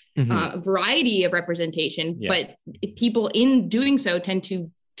more variety of representation, but people in doing so tend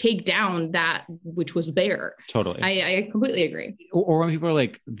to take down that which was there. Totally. I completely agree. Or when people are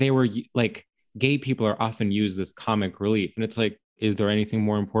like, they were like, gay people are often used as comic relief. And it's like, is there anything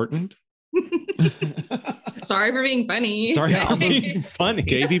more important? Sorry for being funny. Sorry for being funny.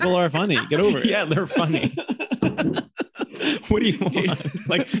 Gay people are funny. Get over it. Yeah, they're funny. What do you want?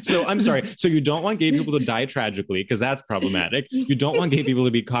 Like, so I'm sorry. So you don't want gay people to die tragically because that's problematic. You don't want gay people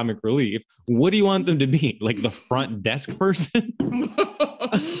to be comic relief. What do you want them to be? Like the front desk person?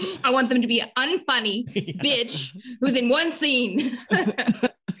 I want them to be unfunny bitch who's in one scene.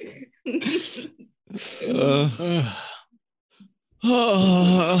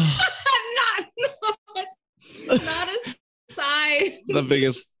 Not a sigh. The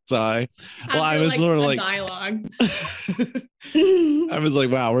biggest sigh. Well, I was like sort of like dialogue. I was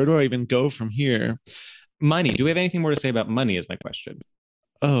like, wow, where do I even go from here? Money. Do we have anything more to say about money is my question.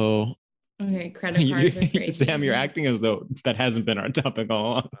 Oh. Okay, credit cards are crazy. Sam, you're acting as though that hasn't been our topic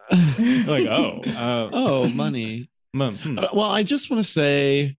all along. Like, money. Hmm. Well, I just want to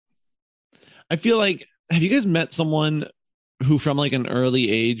say, I feel like, have you guys met someone who from like an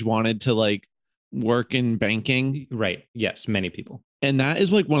early age wanted to like work in banking? Right. Yes, many people. And that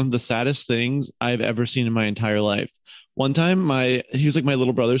is like one of the saddest things I've ever seen in my entire life. One time, he was like my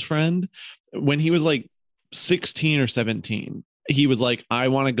little brother's friend. When he was like 16 or 17, he was like, I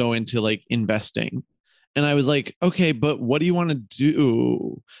want to go into like investing. And I was like, okay, but what do you want to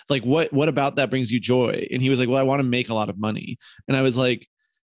do? Like, what about that brings you joy? And he was like, well, I want to make a lot of money. And I was like,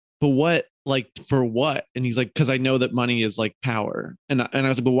 but what, like, for what? And he's like, because I know that money is like power. And I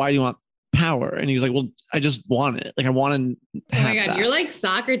was like, but why do you want power? And he was like, well, I just want it. Like, I want to oh my God, that. You're like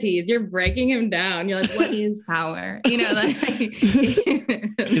Socrates. You're breaking him down. You're like, what is power? You know, like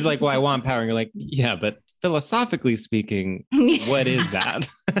he's like, well, I want power. And you're like, yeah, but philosophically speaking, what is that?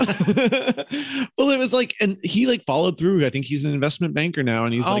 Well, it was like, and he like followed through. I think he's an investment banker now,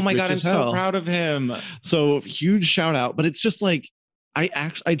 and he's oh like, my rich God, I'm as hell. so proud of him. So huge shout out. But it's just like,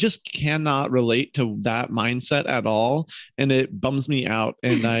 I just cannot relate to that mindset at all, and it bums me out,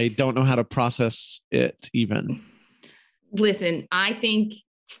 and I don't know how to process it even. Listen, I think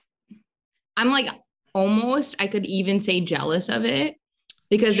I'm like almost, I could even say jealous of it,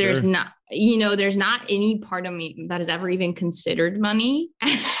 because Sure. there's not, you know, there's not any part of me that has ever even considered money.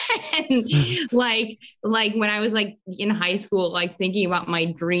 And like when I was like in high school, like thinking about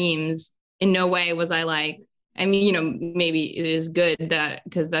my dreams, in no way was I like, I mean, you know, maybe it is good that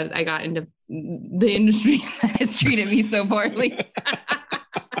because I got into the industry that has treated me so poorly.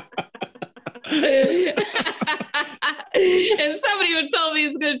 And somebody would tell me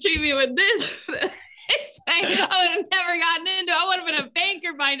it's going to treat me with this. I would have never gotten into it. I would have been a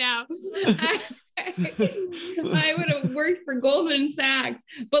banker by now. I would have worked for Goldman Sachs.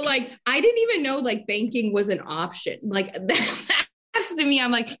 But like, I didn't even know like banking was an option. Like that's to me,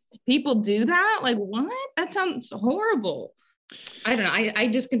 I'm like, people do that? Like, what? That sounds horrible. I don't know. I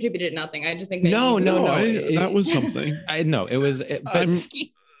just contributed nothing. I just think no. That was something. I know it was.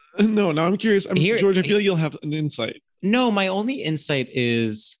 Now I'm curious. George, I feel like you'll have an insight. No, my only insight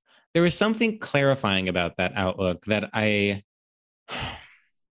is there is something clarifying about that outlook that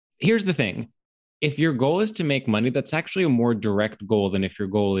here's the thing. If your goal is to make money, that's actually a more direct goal than if your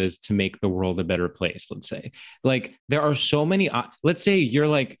goal is to make the world a better place, let's say. Like there are so many, let's say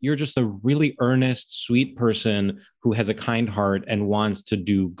you're just a really earnest, sweet person who has a kind heart and wants to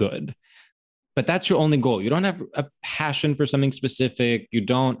do good. But that's your only goal. You don't have a passion for something specific. You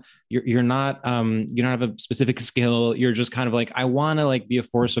don't have a specific skill. You're just kind of like, I want to like be a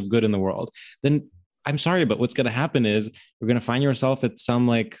force of good in the world. Then I'm sorry, but what's going to happen is you're going to find yourself at some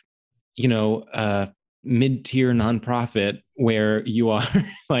like, mid-tier nonprofit where you are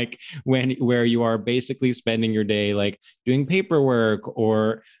like where you are basically spending your day like doing paperwork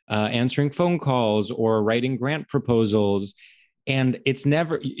or answering phone calls or writing grant proposals. And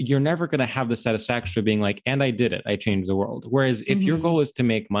you're never going to have the satisfaction of being like, and I did it. I changed the world. Whereas if your goal is to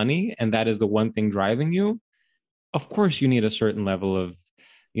make money and that is the one thing driving you, of course you need a certain level of,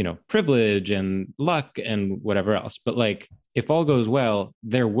 privilege and luck and whatever else. But like, if all goes well,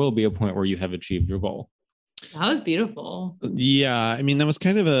 there will be a point where you have achieved your goal. That was beautiful. Yeah. I mean, that was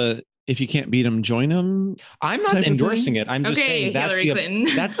kind of if you can't beat them, join them. I'm not endorsing it. I'm just saying that's the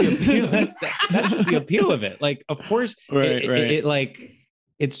appeal. That's just the appeal of it. Like, of course, right. It like,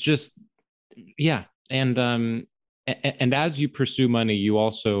 it's just, yeah. And as you pursue money, you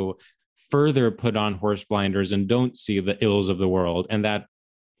also further put on horse blinders and don't see the ills of the world. And that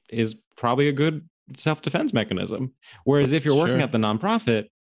is probably a good self-defense mechanism. Whereas if you're working at the nonprofit,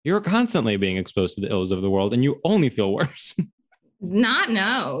 you're constantly being exposed to the ills of the world and you only feel worse.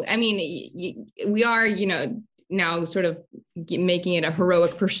 No. I mean, we are, now sort of making it a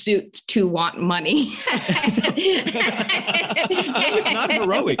heroic pursuit to want money. It's not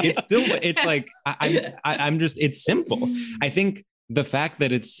heroic. It's like, I'm just, it's simple. I think the fact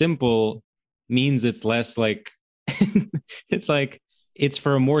that it's simple means it's less like, it's like, it's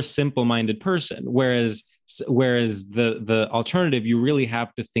for a more simple-minded person. Whereas Whereas the alternative, you really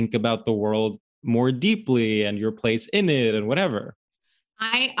have to think about the world more deeply and your place in it and whatever.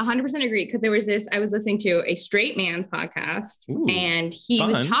 I 100% agree, because there was this, I was listening to a straight man's podcast. Ooh, and he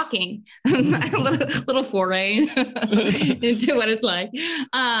fun. Was talking a little foray into what it's like.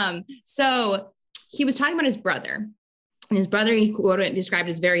 So he was talking about his brother. And his brother, he described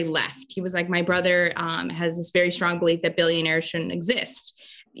as very left. He was like, my brother has this very strong belief that billionaires shouldn't exist.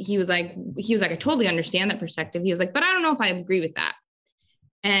 He was like, I totally understand that perspective. He was like, but I don't know if I agree with that.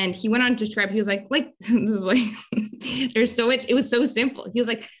 And he went on to describe, he was like, this is like, there's so much, it was so simple. He was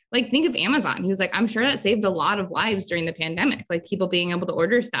like, think of Amazon. He was like, I'm sure that saved a lot of lives during the pandemic, like people being able to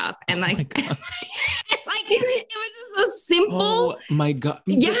order stuff. And like, like it was just so simple. Oh my God.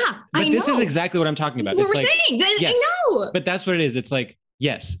 Yeah. But this is exactly what I'm talking about. This is what we're saying. Yes, I know. But that's what it is. It's like,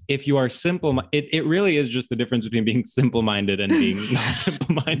 yes, if you are simple, it really is just the difference between being simple-minded and being not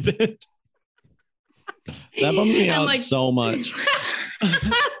simple-minded. That bums me out so much.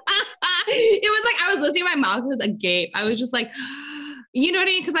 It was like I was listening, my mouth was agape. I was just like, you know what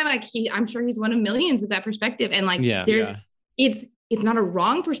I mean? Because I'm like, I'm sure he's one of millions with that perspective. And like, it's not a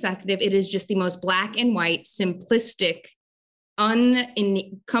wrong perspective. It is just the most black and white, simplistic,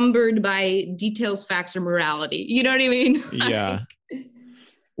 unencumbered by details, facts, or morality. You know what I mean? Yeah.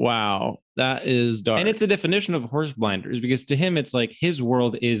 Wow. That is dark. And it's a definition of horse blinders, because to him, it's like his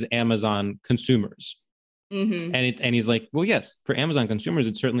world is Amazon consumers. Mm-hmm. And he's like, well, yes, for Amazon consumers,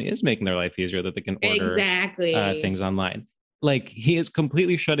 it certainly is making their life easier that they can order things online. Like, he is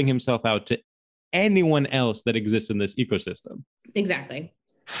completely shutting himself out to anyone else that exists in this ecosystem. Exactly.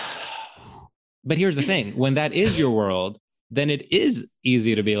 But here's the thing. When that is your world, then it is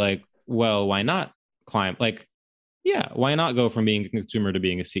easy to be like, well, why not climb? Like, yeah, why not go from being a consumer to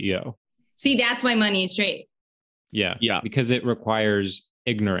being a CEO? See, that's why money is straight. Yeah. Because it requires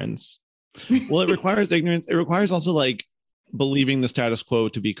ignorance. Well, it requires ignorance. It requires also like believing the status quo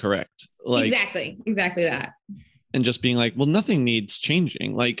to be correct. Like, exactly that. And just being like, well, nothing needs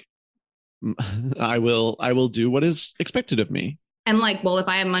changing. Like, I will do what is expected of me. And like, well, if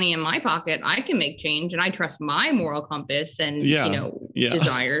I have money in my pocket, I can make change, and I trust my moral compass and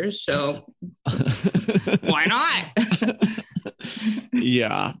desires. So why not?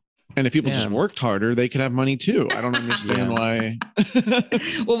 Yeah. And if people just worked harder, they could have money too. I don't understand why.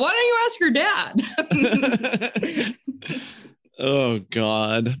 Well, why don't you ask your dad? Oh,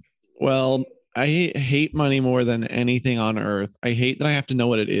 God. Well, I hate money more than anything on earth. I hate that I have to know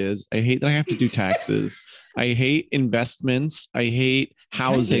what it is. I hate that I have to do taxes. I hate investments. I hate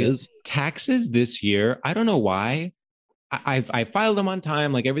houses. Taxes this year, I don't know why. I filed them on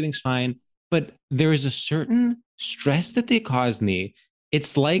time, like everything's fine. But there is a certain stress that they cause me.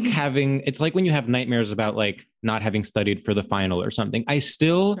 It's like when you have nightmares about like not having studied for the final or something. I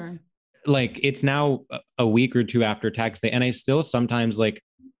still like, it's now a week or two after tax day, and I still sometimes like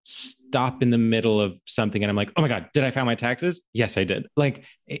stop in the middle of something and I'm like, oh my God, did I file my taxes? Yes, I did. Like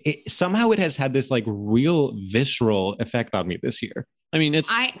somehow it has had this like real visceral effect on me this year. I mean, it's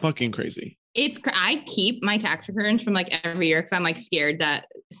fucking crazy. I keep my tax returns from like every year because I'm like scared that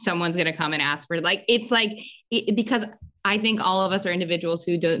someone's going to come and ask for like, it's like, because I think all of us are individuals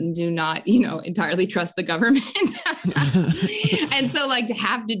who do not, entirely trust the government. And so like to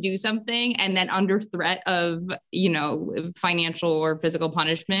have to do something and then under threat of, financial or physical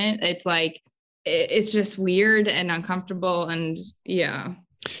punishment, it's like, it's just weird and uncomfortable. And yeah.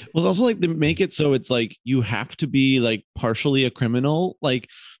 Well, also like they make it so it's like you have to be like partially a criminal. Like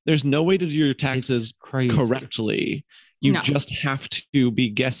there's no way to do your taxes correctly. You just have to be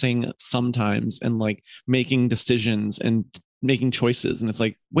guessing sometimes and like making decisions and making choices. And it's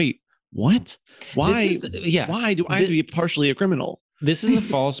like, wait, what? Why? Why do I have to be partially a criminal? This is a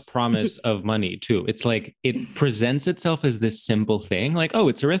false promise of money too. It's like it presents itself as this simple thing like, oh,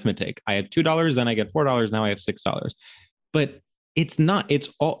 it's arithmetic. I have $2, then I get $4. Now I have $6. But it's not. It's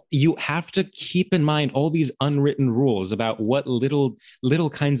all, you have to keep in mind all these unwritten rules about what little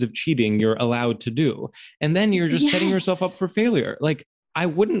kinds of cheating you're allowed to do. And then you're just setting yourself up for failure. Like, I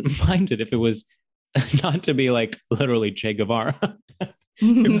wouldn't mind it if it was not to be like literally Che Guevara. If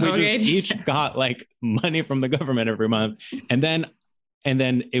we just each got like money from the government every month and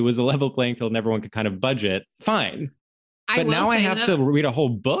then it was a level playing field and everyone could kind of budget, fine. But now I have to read a whole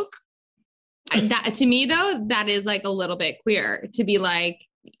book. That to me though, that is like a little bit queer to be like,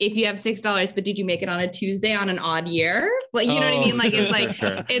 if you have $6, but did you make it on a Tuesday on an odd year? Like, you know what I mean? Like, it's like,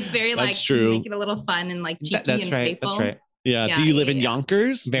 it's very like, make it a little fun and like cheeky and playful. That's right. Yeah. Do you live in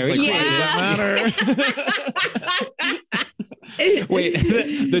Yonkers? Very cool. Does that matter? Wait,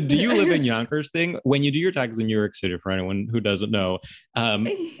 the do you live in Yonkers thing? When you do your taxes in New York City, for anyone who doesn't know,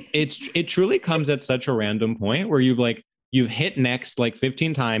 it truly comes at such a random point where you've hit next like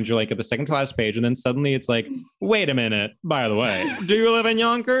 15 times. You're like at the second to last page, and then suddenly it's like, wait a minute. By the way, do you live in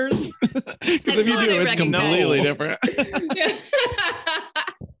Yonkers? Because if you do, it's completely different.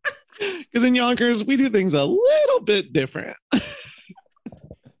 Because in Yonkers, we do things a little bit different.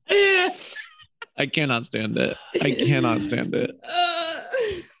 I cannot stand it. I cannot stand it.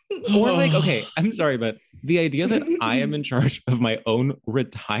 Or like, okay, I'm sorry, but the idea that I am in charge of my own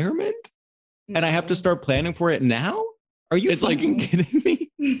retirement and I have to start planning for it now? Are you fucking kidding me?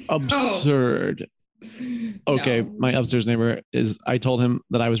 Absurd. Okay, my upstairs neighbor I told him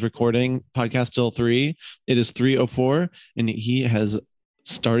that I was recording podcast till 3. It is 3:04 and he has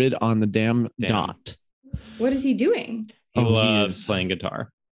started on the damn dot. What is he doing? He loves playing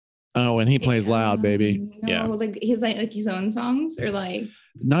guitar. Oh, and he plays loud, baby. No, yeah. Like he's like his own songs or like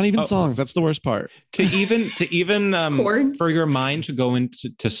not even songs. That's the worst part. To even chords? For your mind to go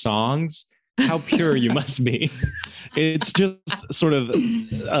into songs, how pure you must be. It's just sort of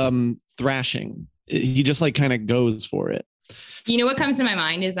thrashing. He just like kind of goes for it. You know what comes to my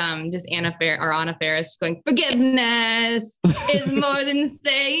mind is just Anna Faris just going, forgiveness is more than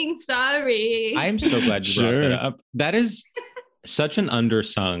saying sorry. I am so glad you brought that up. That is such an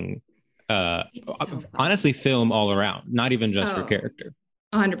undersung, honestly, film all around, not even just her character.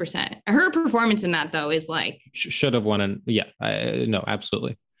 100%. Her performance in that, though, is like... should have won. No,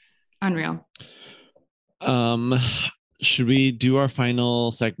 absolutely. Unreal. Should we do our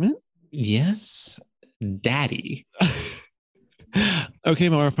final segment? Yes. Daddy. Okay,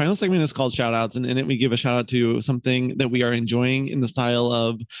 well, our final segment is called shout outs, and in it we give a shout out to something that we are enjoying in the style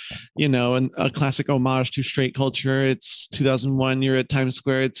of, a classic homage to straight culture. It's 2001, you're at Times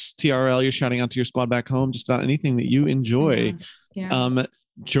Square, it's TRL, you're shouting out to your squad back home, just about anything that you enjoy. Yeah.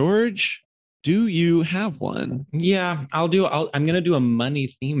 George, do you have one? Yeah, I'm going to do a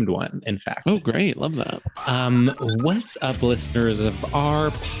money themed one, in fact. Oh, great. Love that. What's up, listeners of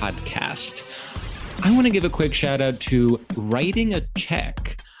our podcast? I want to give a quick shout out to writing a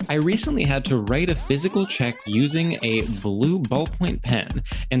check. I recently had to write a physical check using a blue ballpoint pen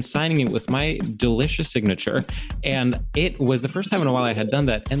and signing it with my delicious signature. And it was the first time in a while I had done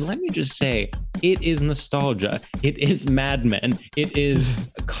that. And let me just say, it is nostalgia. It is Mad Men. It is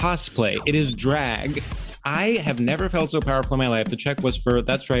cosplay. It is drag. I have never felt so powerful in my life. The check was for,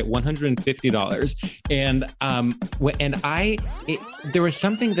 that's right, $150. And there was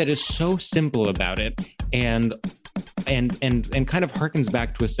something that is so simple about it. And kind of harkens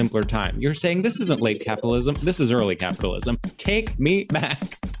back to a simpler time. You're saying this isn't late capitalism, this is early capitalism. Take me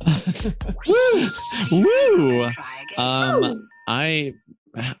back. Woo! I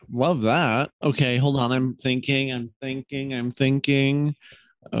love that. Okay, hold on. I'm thinking.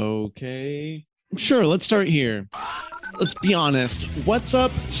 Okay. Sure, let's start here. Let's be honest. What's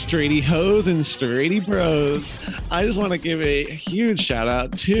up, straighty hoes and straighty bros? I just want to give a huge shout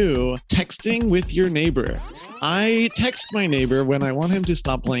out to texting with your neighbor. I text my neighbor when I want him to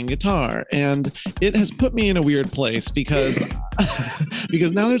stop playing guitar, and it has put me in a weird place because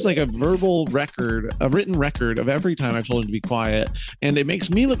now there's like a written record of every time I've told him to be quiet, and it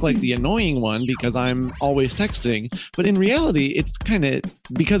makes me look like the annoying one because I'm always texting. But in reality, it's kind of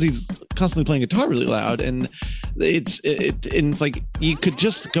because he's constantly playing guitar really loud, and it's like you could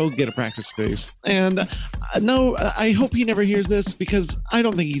just go get a practice space. And no, I hope he never hears this because I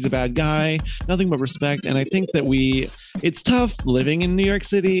don't think he's a bad guy. Nothing but respect, and I think that it's tough living in New York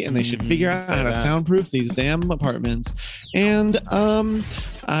City, and they should figure out how to soundproof these damn apartments. And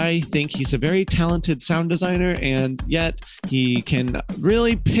I think he's a very talented sound designer, and yet he can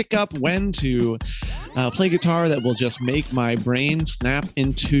really pick up when to play guitar that will just make my brain snap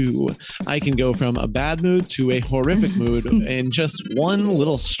in two. I can go from a bad mood to a horrific mood in just one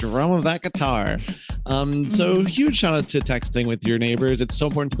little strum of that guitar. So huge shout out to texting with your neighbors. It's so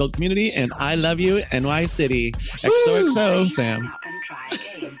important to build community, and I love you, NY City. XOXO, Sam.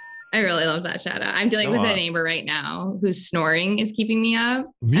 I really love that shout out. I'm dealing with a neighbor right now whose snoring is keeping me up.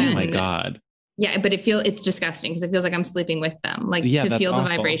 Oh my God. Yeah, but it's disgusting because it feels like I'm sleeping with them. Like to feel the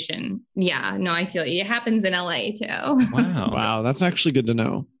vibration. Yeah, no, I feel it happens in LA too. Wow, that's actually good to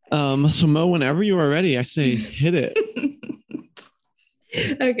know. So Mo, whenever you are ready, I say hit it.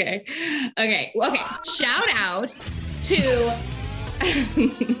 Okay. Shout out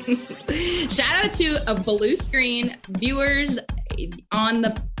to a blue screen viewers on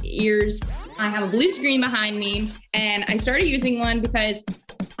the ears. I have a blue screen behind me, and I started using one because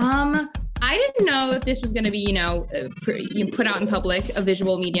I didn't know if this was going to be, you put out in public, a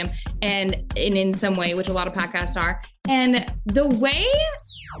visual medium, and in some way, which a lot of podcasts are. And the way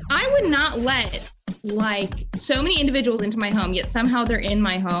I would not let like so many individuals into my home, yet somehow they're in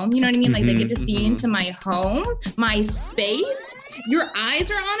my home. You know what I mean? Like they get to see into my home, my space. Your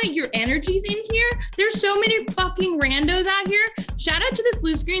eyes are on it. Your energy's in here. There's so many fucking randos out here. Shout out to this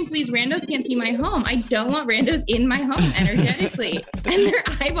blue screen so these randos can't see my home. I don't want randos in my home energetically. And their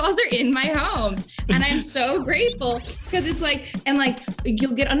eyeballs are in my home. And I'm so grateful because it's like, and like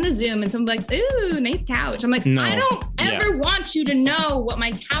you'll get on a Zoom and someone's like, ooh, nice couch. I'm like, no. I don't ever want you to know what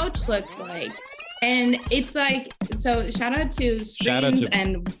my couch looks like. And it's like, so shout out to screens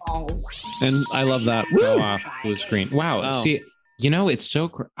and walls. And I love that. Go off blue screen. Wow. See, it's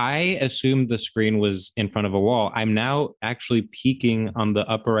so, I assumed the screen was in front of a wall. I'm now actually peeking on the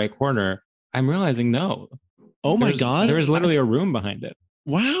upper right corner. I'm realizing no. Oh my God. There is literally a room behind it.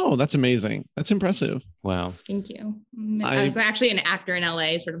 Wow. That's amazing. That's impressive. Wow. Thank you. I was actually an actor in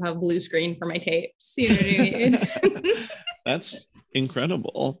LA, sort of have a blue screen for my tapes. You know what I mean? That's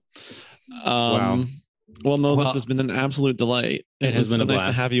incredible. Wow. Well, this has been an absolute delight. It has been so a nice blast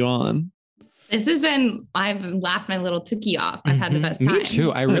to have you on. This has been, I've laughed my little tookie off. I've had the best time. Me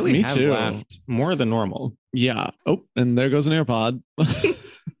too. I really Me have too. laughed more than normal. Yeah. Oh, and there goes an AirPod.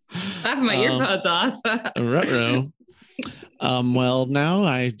 Laughing my earpods off. Ruh-roh. Well, now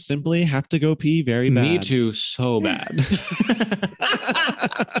I simply have to go pee very bad. Me too, so bad.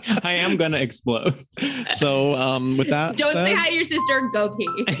 I am gonna explode. So with that don't said, say hi to your sister, go pee.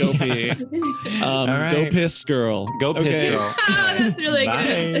 Go pee. All right. Go piss, girl. Go piss, girl. Oh, that's really Bye.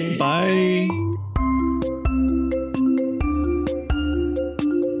 good. Bye.